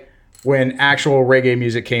remember like when actual reggae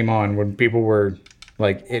music came on, when people were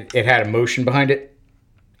like, it had emotion behind it.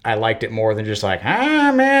 I liked it more than just like,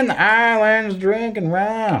 I'm in the islands drinking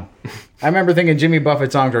rum. I remember thinking Jimmy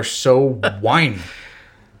Buffett songs are so whiny.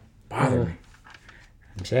 Bother me.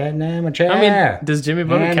 I'm sitting in my chair. I mean, does Jimmy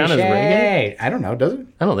Buffett count as reggae? I don't know. Does it?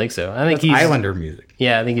 I don't think so. I think That's he's Islander music.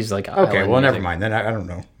 Yeah, I think he's like Okay, island well, never music. mind. Then I don't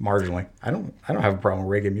know. Marginally, I don't have a problem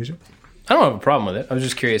with reggae music. I don't have a problem with it. I was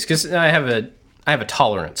just curious because I have a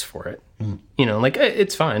tolerance for it. You know, like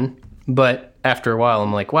it's fine, but after a while,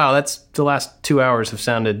 I'm like, wow, that's the last 2 hours have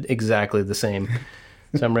sounded exactly the same.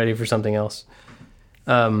 So I'm ready for something else.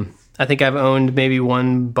 I think I've owned maybe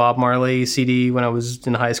one Bob Marley CD when I was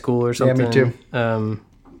in high school or something. me too.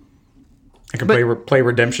 I can But- play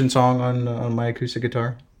Redemption Song on my acoustic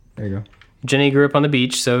guitar. There you go. Jenny grew up on the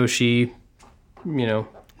beach, so she, you know,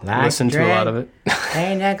 Like listened to a lot of it.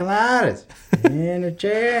 Pina coladas in a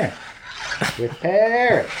chair with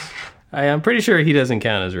parrots. I'm pretty sure he doesn't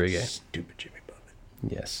count as reggae. Stupid Jimmy Buffett.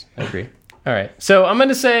 Yes, I agree. All right, so I'm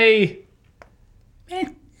gonna say,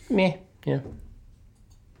 meh, yeah.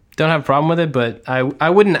 Don't have a problem with it, but I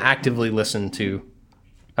wouldn't actively listen to.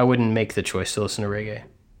 I wouldn't make the choice to listen to reggae.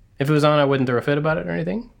 If it was on, I wouldn't throw a fit about it or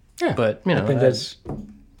anything. Yeah, But you know, I think that's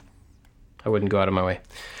I wouldn't go out of my way.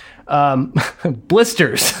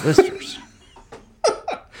 Blisters. blisters.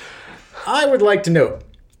 I would like to note,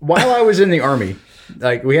 while I was in the army,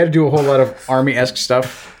 like we had to do a whole lot of army-esque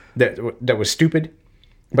stuff that was stupid,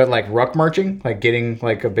 but like ruck marching, like getting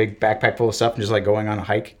like a big backpack full of stuff and just like going on a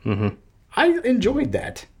hike. Mm-hmm. I enjoyed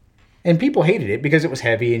that, and people hated it because it was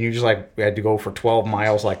heavy and you just like had to go for 12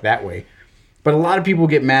 miles like that way. But a lot of people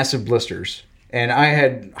get massive blisters, and I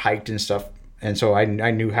had hiked and stuff. And so I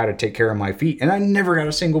knew how to take care of my feet. And I never got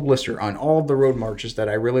a single blister on all of the road marches that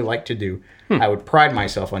I really like to do. I would pride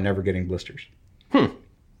myself on never getting blisters.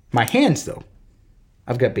 My hands, though.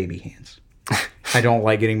 I've got baby hands. I don't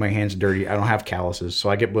like getting my hands dirty. I don't have calluses,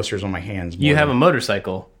 so I get blisters on my hands. You more have a than-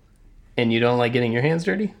 motorcycle, and you don't like getting your hands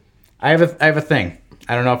dirty? I have a thing.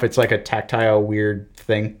 I don't know if it's like a tactile weird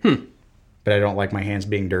thing, but I don't like my hands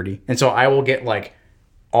being dirty. And so I will get like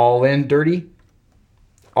all in dirty,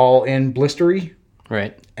 all in blistery,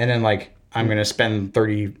 Right. and then like I'm gonna spend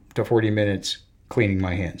 30 to 40 minutes cleaning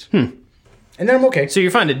my hands, and then I'm okay. So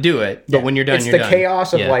you're fine to do it, but when you're done, it's you're the done.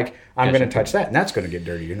 chaos of Yeah. like I'm Gotcha. gonna touch that, and that's gonna get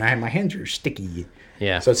dirty, and my hands are sticky.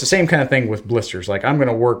 Yeah. So it's the same kind of thing with blisters. Like I'm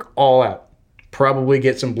gonna work all out, probably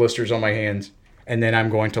get some blisters on my hands, and then I'm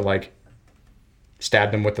going to like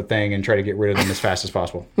stab them with the thing and try to get rid of them as fast as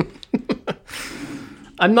possible.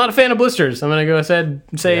 I'm not a fan of blisters. I'm going to go ahead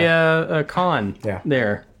and say a con Yeah.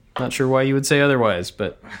 there. Not sure why you would say otherwise,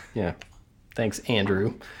 but yeah. Thanks,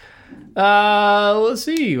 Andrew. Let's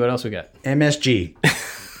see. What else we got? MSG.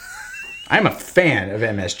 I'm a fan of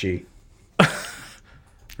MSG.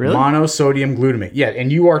 Really? Monosodium glutamate. Yeah,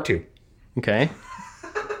 and you are too. Okay.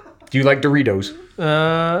 Do you like Doritos?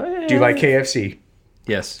 Do you like KFC?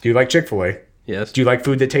 Yes. Do you like Chick-fil-A? Yes. Do you like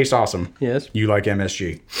food that tastes awesome? Yes. You like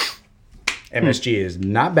MSG. MSG is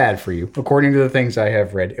not bad for you, according to the things I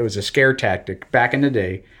have read. It was a scare tactic back in the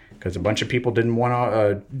day because a bunch of people didn't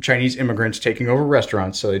want Chinese immigrants taking over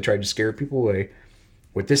restaurants, so they tried to scare people away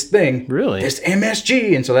with this thing. Really? This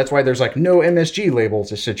MSG. And so that's why there's like no MSG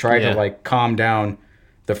labels, is to try Yeah. to like calm down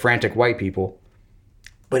the frantic white people.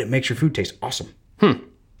 But it makes your food taste awesome.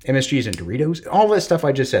 MSG is in Doritos. All that stuff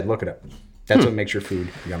I just said, look it up. That's what makes your food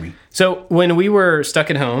yummy. So when we were stuck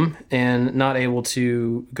at home and not able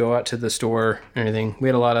to go out to the store or anything, we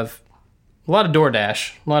had a lot of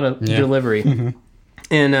DoorDash, a lot of delivery.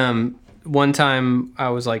 And one time I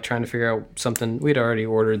was like trying to figure out something. We'd already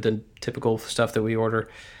ordered the typical stuff that we order.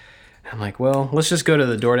 I'm like, well, let's just go to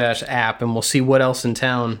the DoorDash app and we'll see what else in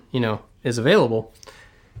town, is available.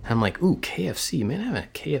 And I'm like, ooh, KFC, man, I haven't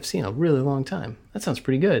had KFC in a really long time. That sounds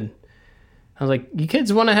pretty good. I was like, you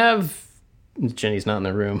kids want to have... Jenny's not in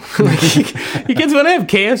the room. You kids want to have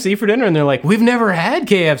KFC for dinner? And they're like, we've never had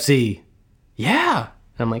KFC. Yeah.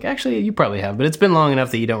 And I'm like, actually, you probably have, but it's been long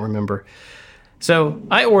enough that you don't remember. So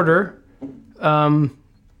I order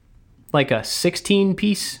like a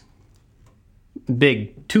 16-piece,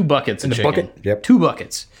 big, 2 buckets of a chicken. bucket? Yep. 2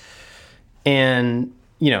 buckets. And,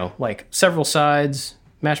 like several sides,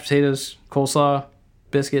 mashed potatoes, coleslaw,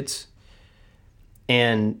 biscuits.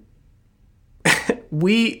 And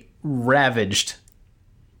ravaged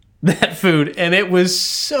that food, and it was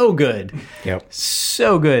so good. Yep.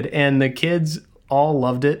 So good. And the kids all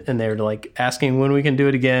loved it, and they were like asking when we can do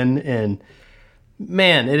it again. And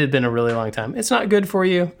man, it had been a really long time. It's not good for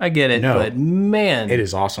you. I get it. No. But man, It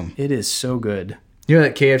is awesome. it is so good. You know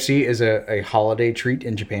that KFC is a holiday treat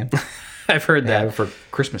in Japan? I've heard They have that. it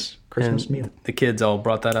for Christmas meal. The kids all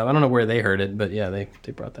brought that up. I don't know where they heard it, but yeah,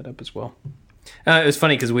 they brought that up as well. It was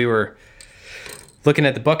funny because we were looking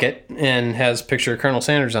at the bucket and has a picture of Colonel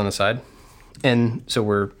Sanders on the side. And so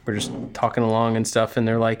we're just talking along and stuff, and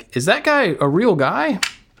they're like, "Is that guy a real guy?"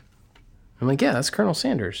 I'm like, "Yeah, that's Colonel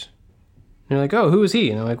Sanders." And they're like, "Oh, who is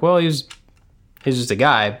he?" And I'm like, "Well, he's just a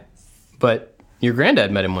guy, but your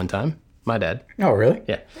granddad met him one time. My dad." Oh, really?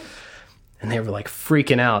 Yeah. And they were like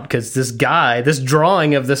freaking out because this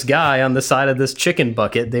drawing of this guy on the side of this chicken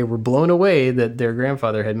bucket, they were blown away that their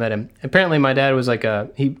grandfather had met him. Apparently, my dad was like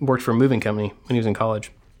he worked for a moving company when he was in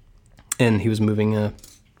college, and he was moving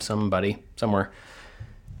somebody somewhere.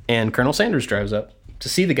 And Colonel Sanders drives up to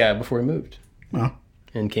see the guy before he moved,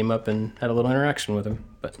 and came up and had a little interaction with him.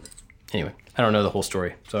 But anyway, I don't know the whole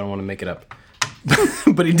story, so I don't want to make it up.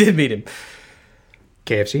 But he did meet him.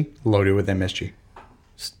 KFC loaded with MSG.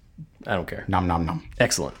 I don't care. Nom nom nom.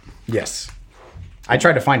 Excellent. Yes. I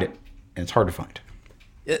tried to find it, and it's hard to find.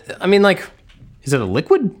 I mean, like, is it a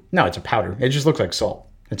liquid? No, it's a powder. It just looks like salt.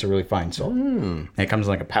 It's a really fine salt. And it comes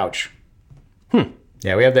in like a pouch.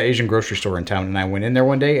 Yeah, we have the Asian grocery store in town, and I went in there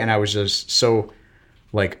one day, and I was just so,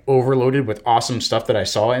 like, overloaded with awesome stuff that I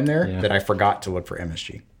saw in there that I forgot to look for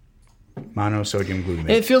MSG. Monosodium glutamate.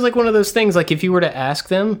 It feels like one of those things, like, if you were to ask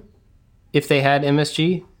them if they had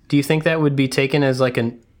MSG, do you think that would be taken as, like,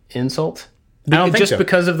 an insult? I don't think just so.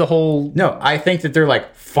 because of the whole... No, I think that they're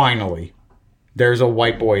like, finally, there's a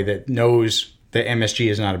white boy that knows that MSG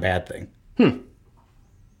is not a bad thing.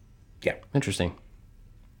 Yeah. Interesting.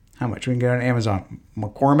 How much we can get on Amazon?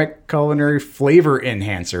 McCormick Culinary Flavor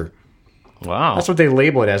Enhancer. Wow. That's what they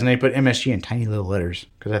label it as, and they put MSG in tiny little letters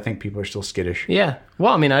because I think people are still skittish. Yeah.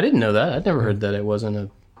 Well, I mean, I didn't know that. I'd never heard that it wasn't a...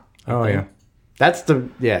 Oh, yeah.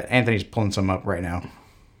 Anthony's pulling some up right now.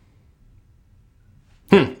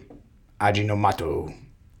 Ajinomoto. All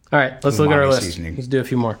right, let's look at our Umami list. seasoning. Let's do a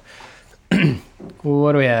few more.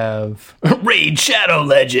 What do we have? Raid Shadow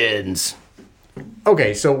Legends.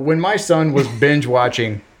 Okay, so when my son was binge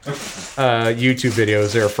watching YouTube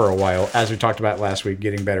videos there for a while, as we talked about last week,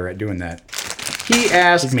 getting better at doing that, he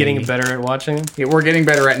asked me... Getting better at watching them? Yeah, we're getting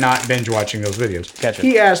better at not binge watching those videos. Gotcha.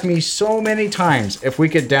 He asked me so many times if we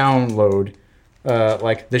could download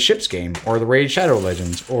like the Ships game or the Raid Shadow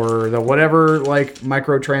Legends or the whatever like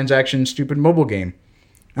microtransaction stupid mobile game.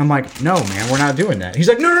 I'm like, no, man, we're not doing that. He's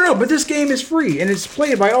like, no, but this game is free and it's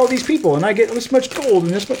played by all these people and I get this much gold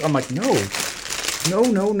and this much. I'm like, no.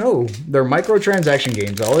 They're microtransaction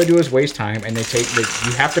games. All they do is waste time and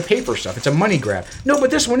you have to pay for stuff. It's a money grab. No, but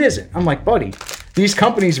this one isn't. I'm like, buddy, these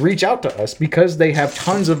companies reach out to us because they have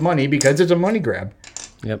tons of money because it's a money grab.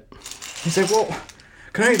 Yep. He's like, well,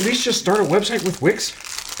 can I at least just start a website with Wix?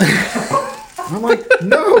 I'm like,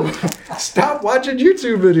 no, stop watching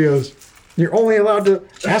YouTube videos. You're only allowed to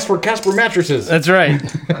ask for Casper mattresses. That's right.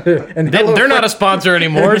 And They're not a sponsor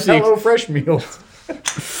anymore. So Hello Fresh meals.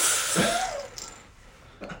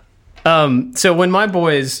 So when my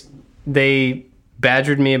boys, they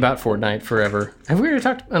badgered me about Fortnite forever. Have we already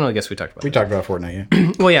talked? I don't know, I guess we talked about it. We talked about Fortnite,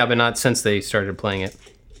 yeah. Well, yeah, but not since they started playing it.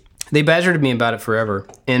 They badgered me about it forever.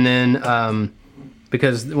 And then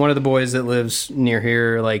because one of the boys that lives near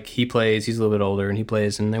here, like he's a little bit older and he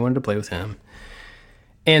plays, and they wanted to play with him.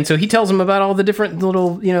 And so he tells them about all the different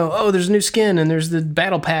little, oh, there's a new skin and there's the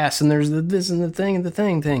battle pass and there's the this and the thing and the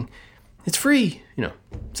thing. It's free,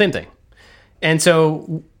 same thing. And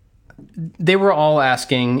so they were all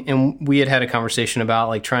asking, and we had a conversation about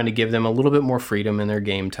like trying to give them a little bit more freedom in their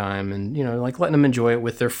game time and, like letting them enjoy it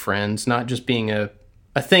with their friends, not just being a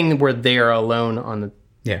thing where they are alone on the,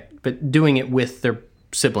 Yeah. but doing it with their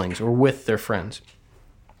siblings or with their friends.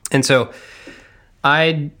 And so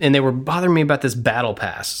and they were bothering me about this battle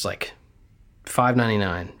pass. It's like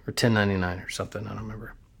 $5.99 or $10.99 or something. I don't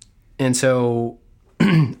remember. And so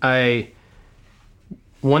one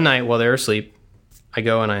night while they're asleep, I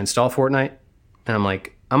go and I install Fortnite, and I'm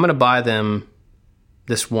like, I'm going to buy them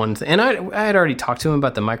this one thing. And I had already talked to him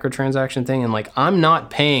about the microtransaction thing, and like, I'm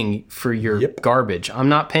not paying for your garbage. I'm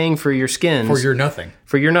not paying for your skins. For your nothing.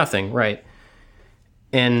 For your nothing, right.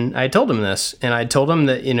 And I told him this, and I told him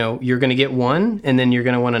that, you're going to get one, and then you're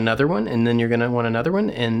going to want another one, and then you're going to want another one,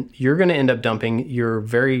 and you're going to end up dumping your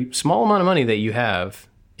very small amount of money that you have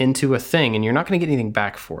into a thing, and you're not going to get anything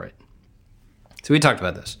back for it. So we talked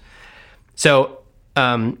about this. So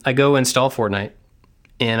I go install Fortnite,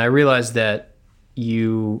 and I realized that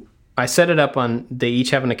I set it up on, they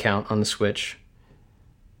each have an account on the Switch,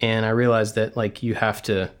 and I realized that like you have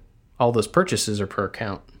to, all those purchases are per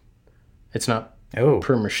account. It's not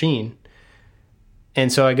per machine. And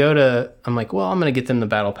so I'm like, well, I'm going to get them the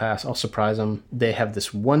battle pass. I'll surprise them. They have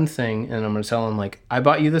this one thing, and I'm going to tell them like, I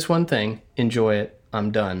bought you this one thing. Enjoy it.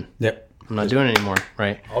 I'm done. Yep. I'm not doing it anymore.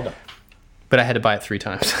 Right. All done. But I had to buy it 3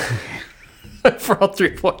 times for all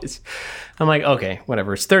 3 boys. I'm like, okay,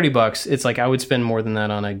 whatever. It's $30. It's like I would spend more than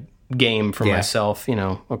that on a game for myself,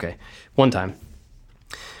 okay, one time.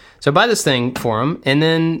 So I buy this thing for them, and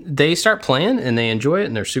then they start playing, and they enjoy it,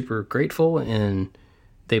 and they're super grateful, and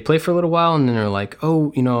they play for a little while, and then they're like,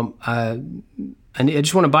 oh, I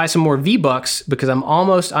just want to buy some more V-Bucks because I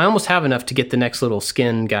almost have enough to get the next little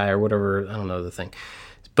skin guy or whatever, I don't know the thing.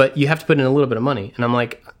 But you have to put in a little bit of money. And I'm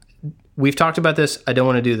like, we've talked about this. I don't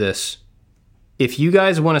want to do this. If you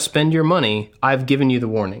guys want to spend your money, I've given you the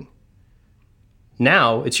warning.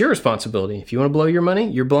 Now it's your responsibility. If you want to blow your money,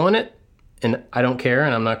 you're blowing it, and I don't care,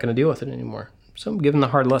 and I'm not going to deal with it anymore. So I'm giving the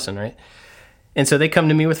hard lesson, right? And so they come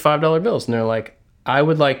to me with $5 bills, and they're like, I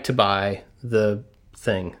would like to buy the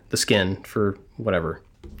thing, the skin for whatever.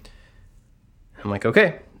 I'm like,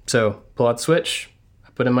 okay. So pull out the Switch,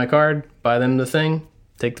 I put in my card, buy them the thing,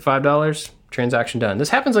 take the $5, transaction done. This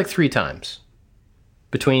happens like 3 times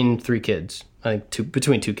between 3 kids, I think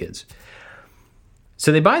between 2 kids.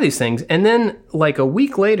 So they buy these things, and then like a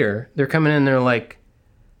week later, they're coming in, they're like,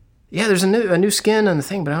 yeah, there's a new skin on the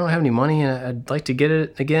thing, but I don't have any money, and I'd like to get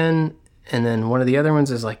it again. And then one of the other ones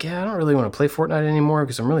is like, yeah, I don't really want to play Fortnite anymore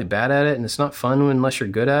because I'm really bad at it, and it's not fun unless you're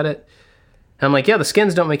good at it. And I'm like, yeah, the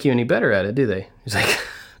skins don't make you any better at it, do they? He's like,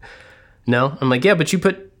 no. I'm like, yeah, but you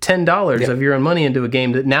put $10 of your own money into a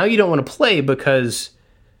game that now you don't want to play because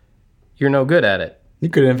you're no good at it. You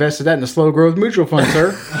could have invested that in a slow growth mutual fund,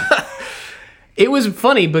 sir. It was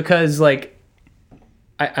funny because, like,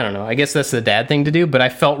 I don't know. I guess that's the dad thing to do, but I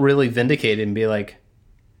felt really vindicated and be like,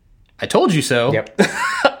 I told you so. Yep.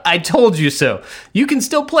 I told you so. You can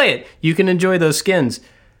still play it. You can enjoy those skins.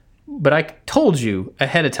 But I told you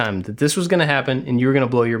ahead of time that this was going to happen and you were going to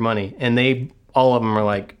blow your money. And all of them are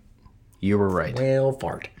like, you were right. Well,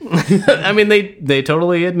 fart. I mean, they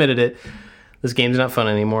totally admitted it. This game's not fun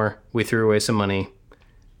anymore. We threw away some money.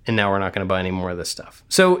 And now we're not going to buy any more of this stuff.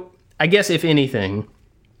 So I guess if anything,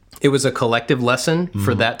 it was a collective lesson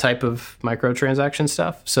for that type of microtransaction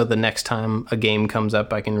stuff. So the next time a game comes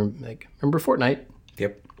up, I can remember Fortnite.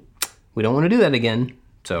 Yep. We don't want to do that again.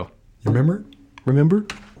 So Remember?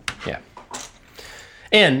 Yeah.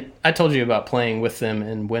 And I told you about playing with them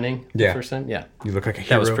and winning the first time. Yeah. You look like a hero.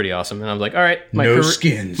 That was pretty awesome. And I was like, all right,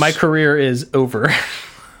 skins. My career is over.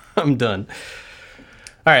 I'm done.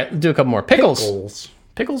 All right, let's do a couple more. Pickles.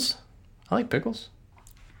 Pickles? I like pickles.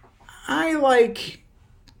 I like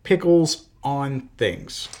pickles on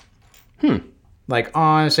things. Like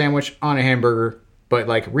on a sandwich, on a hamburger, but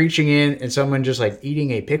like reaching in and someone just like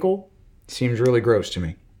eating a pickle seems really gross to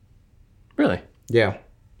me. Really? Yeah.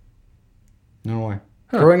 No way.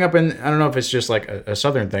 Huh. Growing up in, I don't know if it's just like a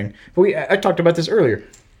southern thing, but I talked about this earlier.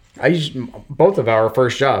 Both of our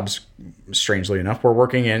first jobs, strangely enough, were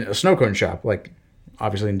working in a snow cone shop, like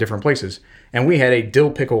obviously in different places. And we had a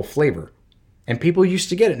dill pickle flavor. And people used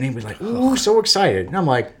to get it, and they'd be like, ooh, so excited. And I'm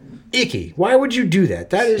like, icky. Why would you do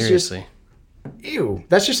that? That is Seriously. Just, ew.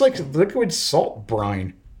 That's just like liquid salt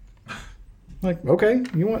brine. Like, okay,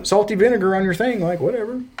 you want salty vinegar on your thing, like,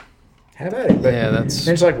 whatever. Have at it. But yeah, that's...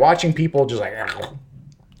 It's like watching people just like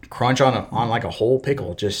crunch on like a whole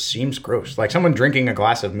pickle just seems gross. Like someone drinking a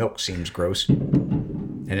glass of milk seems gross.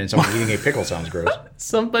 And then someone eating a pickle sounds gross.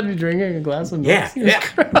 Somebody drinking a glass of milk yeah.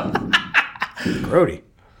 Grody.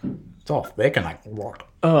 It's all thick and like...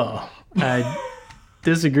 Oh, I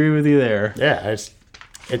disagree with you there. Yeah, it's...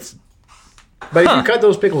 But if you cut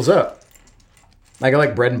those pickles up, like I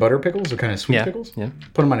like bread and butter pickles, they're kind of sweet pickles. Yeah.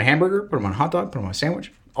 Put them on a hamburger, put them on a hot dog, put them on a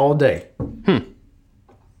sandwich, all day.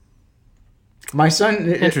 My son...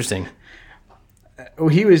 Interesting.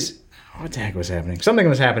 He was... What the heck was happening? Something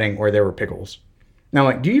was happening where there were pickles. Now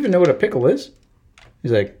I'm like, do you even know what a pickle is?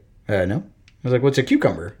 He's like, no. I was like, what's a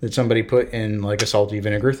cucumber that somebody put in like a salty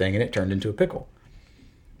vinegar thing and it turned into a pickle?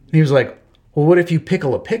 And he was like, well, what if you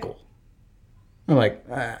pickle a pickle? I'm like,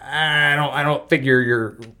 I don't think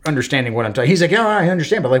you're understanding what I'm talking. He's like, yeah, I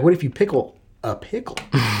understand, but like, what if you pickle a pickle?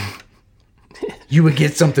 You would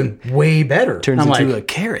get something way better. Turns into a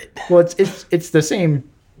carrot. Well, it's the same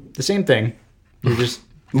thing. You're just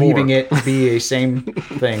leaving it be a same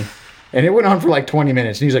thing. And it went on for like 20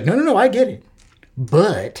 minutes. And he's like, no, I get it.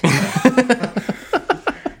 But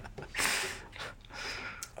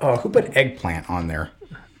who put eggplant on there?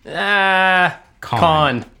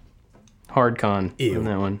 Con. Hard con Ew. on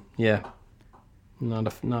that one. Yeah. Not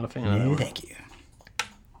a fan of that one. Thank you. All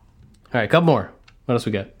right, a couple more. What else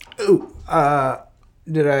we got? Ooh, where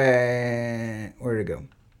did it go?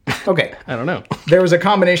 Okay. I don't know. There was a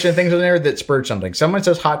combination of things in there that spurred something. Someone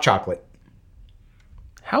says hot chocolate.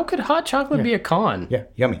 How could hot chocolate be a con? Yeah,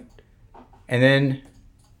 yummy. And then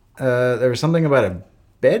there was something about a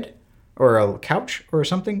bed or a couch or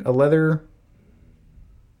something. A leather.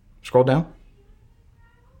 Scroll down.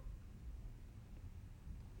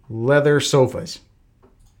 Leather sofas.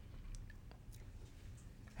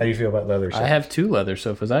 How do you feel about leather sofas? I have 2 leather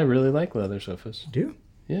sofas. I really like leather sofas. Do you?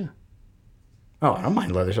 Yeah. Oh, I don't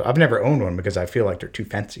mind leather sofas. I've never owned one because I feel like they're too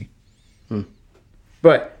fancy.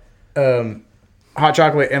 But hot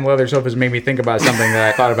chocolate and leather sofas made me think about something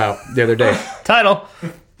that I thought about the other day. Title.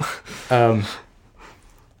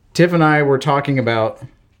 Tiff and I were talking about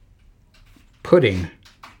pudding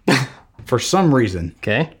for some reason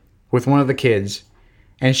Okay. with one of the kids,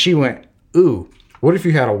 and she went, "Ooh, what if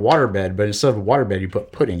you had a waterbed, but instead of a waterbed, you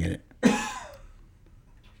put pudding in it?"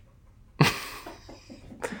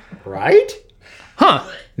 Right? Huh.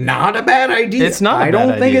 Not a bad idea. It's not a I bad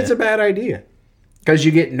don't think idea. it's a bad idea. Because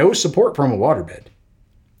you get no support from a waterbed.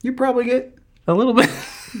 You probably get A little bit.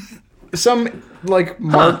 some like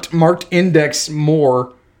marked index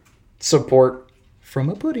more support from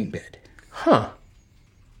a pudding bed. Huh.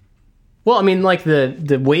 Well, I mean, like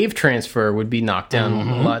the wave transfer would be knocked down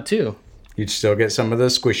a lot too. You'd still get some of the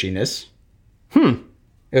squishiness. It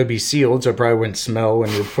would be sealed, so it probably wouldn't smell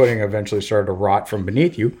when your pudding eventually started to rot from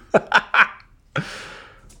beneath you.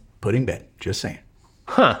 Pudding bed, just saying.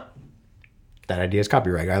 Huh. That idea is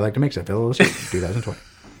copyright. I like to make stuff. Illustration, 2020.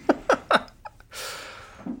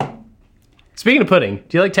 Speaking of pudding,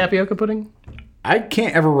 do you like tapioca pudding? I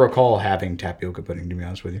can't ever recall having tapioca pudding, to be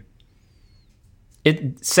honest with you.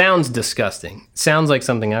 It sounds disgusting. Sounds like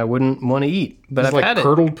something I wouldn't want to eat, but It's I've like had it.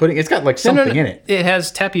 curdled pudding. It's got like No, something in it. It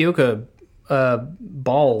has tapioca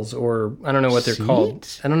balls, or I don't know what they're called.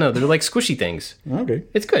 Seeds? I don't know. They're like squishy things. Okay.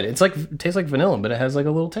 It's good. It's like it tastes like vanilla, but it has like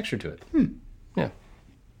a little texture to it. Yeah.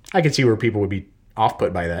 I could see where people would be off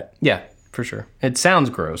put by that. Yeah, for sure. It sounds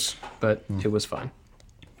gross, but it was fine.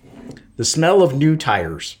 The smell of new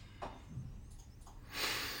tires.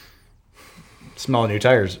 Smell of new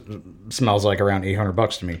tires smells like around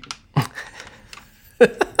 $800 to me.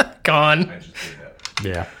 Gone. I just did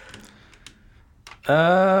that.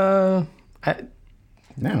 Yeah. I I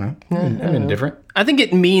don't know. I'm indifferent. I think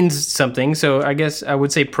it means something. So I guess I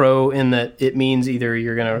would say pro in that it means either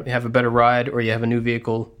you're going to have a better ride or you have a new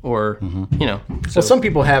vehicle or, you know. So Well, some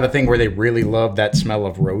people have a thing where they really love that smell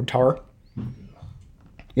of road tar.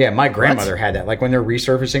 Yeah, my grandmother had that. Like when they're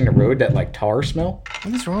resurfacing the road, that like tar smell.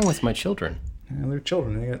 what is wrong with my children? Yeah, they're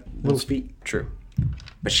children. They got little feet. True.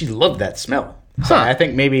 But she loved that smell. So Huh. I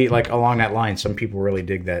think maybe like along that line, some people really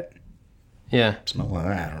dig that Yeah. smell.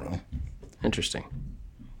 I don't know. Interesting.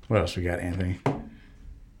 What else we got, Anthony? Well,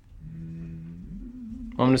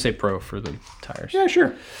 I'm going to say pro for the tires. Yeah,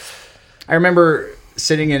 sure. I remember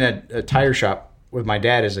sitting in a tire shop with my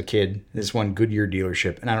dad as a kid, this one Goodyear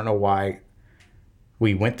dealership, and I don't know why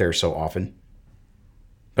we went there so often.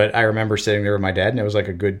 But I remember sitting there with my dad, and it was like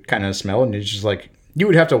a good kind of smell, and it's just like you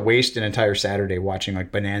would have to waste an entire Saturday watching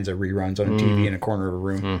like Bonanza reruns on a TV in a corner of a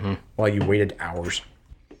room while you waited hours.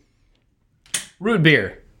 Root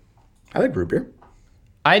beer. I like root beer.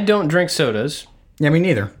 I don't drink sodas. Yeah, me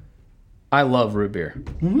neither. I love root beer.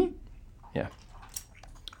 Yeah.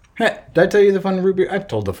 Hey, did I tell you the fun root beer? I've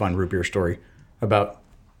told the fun root beer story about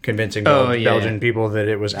convincing Belgian people that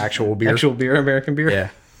it was actual beer. Actual beer, American beer. Yeah.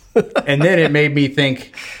 And then it made me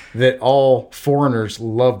think that all foreigners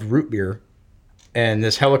loved root beer. And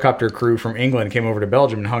this helicopter crew from England came over to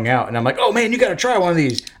Belgium and hung out. And I'm like, oh man, you got to try one of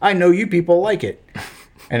these. I know you people like it.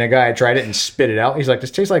 And a guy tried it and spit it out. He's like, this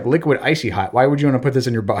tastes like liquid icy hot. Why would you want to put this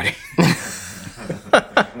in your body?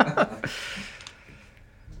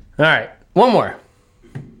 All right. One more.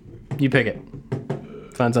 You pick it.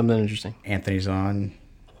 Find something interesting. Anthony's on.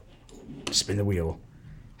 Spin the wheel.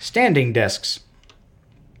 Standing desks.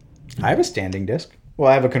 I have a standing desk. Well,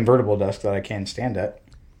 I have a convertible desk that I can stand at.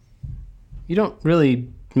 You don't really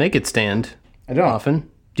make it stand I don't. often.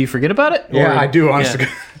 Do you forget about it? Yeah, Or- I do, honestly.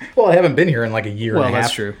 Yeah. Well, I haven't been here in like a year Well, and a half.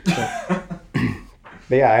 that's true.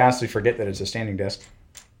 But yeah, I honestly forget that it's a standing desk.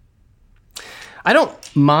 I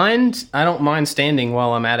don't mind standing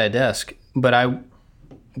while I'm at a desk, but I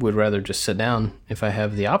would rather just sit down if I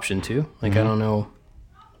have the option to. Like, I don't know.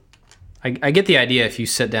 I get the idea if you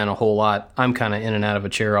sit down a whole lot. I'm kind of in and out of a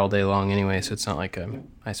chair all day long anyway, so it's not like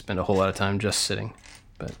I spend a whole lot of time just sitting.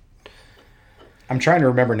 But I'm trying to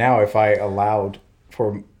remember now if I allowed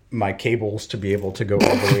for my cables to be able to go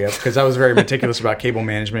all the way up, because I was very meticulous about cable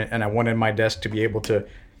management, and I wanted my desk to be able to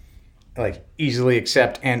like easily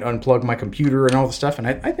accept and unplug my computer and all the stuff. And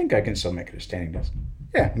I think I can still make it a standing desk.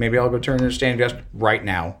 Yeah, maybe I'll go turn it into a standing desk right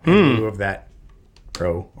now in lieu of that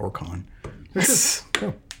pro or con.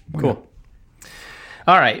 Cool.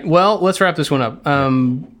 All right. Well, let's wrap this one up.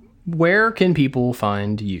 Where can people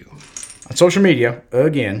find you? On social media,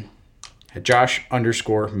 again, at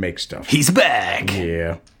Josh_makes_stuff. He's back.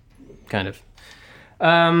 Yeah. Kind of.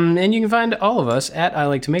 And you can find all of us at I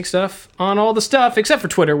Like to Make Stuff on all the stuff, except for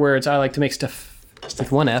Twitter, where it's I Like to Make Stuff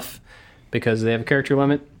with one F, because they have a character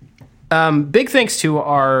limit. Big thanks to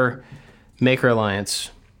our Maker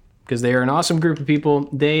Alliance, because they are an awesome group of people.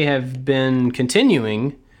 They have been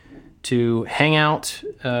continuing to hang out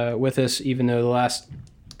with us, even though the last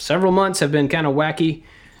several months have been kind of wacky.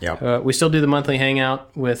 Yeah. We still do the monthly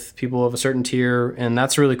hangout with people of a certain tier, and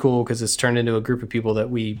that's really cool because it's turned into a group of people that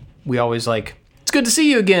we always like. It's good to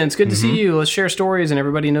see you again. It's good to see you. Let's share stories, and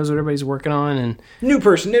everybody knows what everybody's working on. And New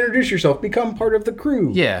person, introduce yourself, become part of the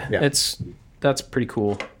crew. yeah. That's pretty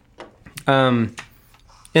cool. And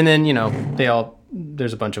then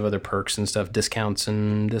there's a bunch of other perks and stuff, discounts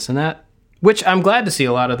and this and that, which I'm glad to see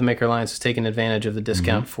a lot of the Maker Alliance has taken advantage of the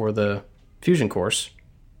discount for the Fusion course.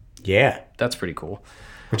 Yeah. That's pretty cool.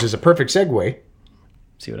 Which is a perfect segue.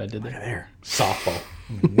 See what I did there? There. Softball.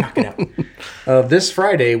 Knock it out. This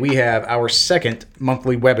Friday, we have our second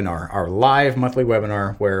monthly webinar, our live monthly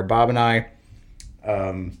webinar, where Bob and I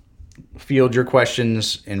field your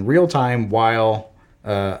questions in real time while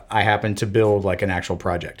I happen to build like an actual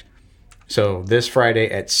project. So this Friday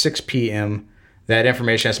at 6 p.m., that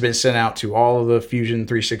information has been sent out to all of the Fusion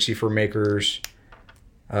 360 for Makers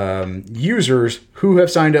users who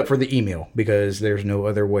have signed up for the email, because there's no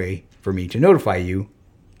other way for me to notify you.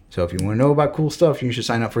 So if you want to know about cool stuff, you should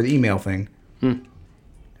sign up for the email thing. We're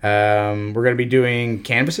going to be doing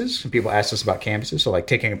canvases. People ask us about canvases. So like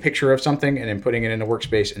taking a picture of something and then putting it in a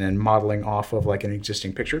workspace and then modeling off of like an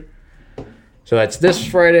existing picture. So that's this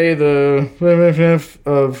Friday, the 5th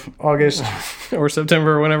of August. Or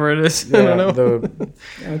September, or whenever it is. I don't know.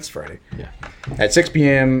 It's Friday. Yeah. At 6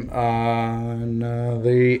 p.m. on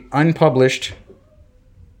the unpublished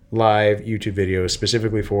live YouTube video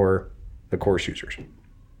specifically for the course users.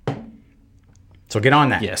 So get on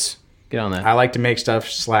that. Yes. Get on that. I Like to Make Stuff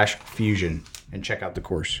 /Fusion and check out the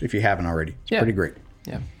course if you haven't already. It's pretty great.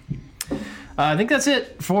 Yeah. I think that's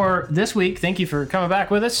it for this week. Thank you for coming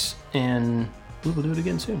back with us, and we will do it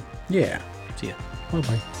again soon. Yeah. See ya.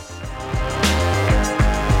 Bye-bye.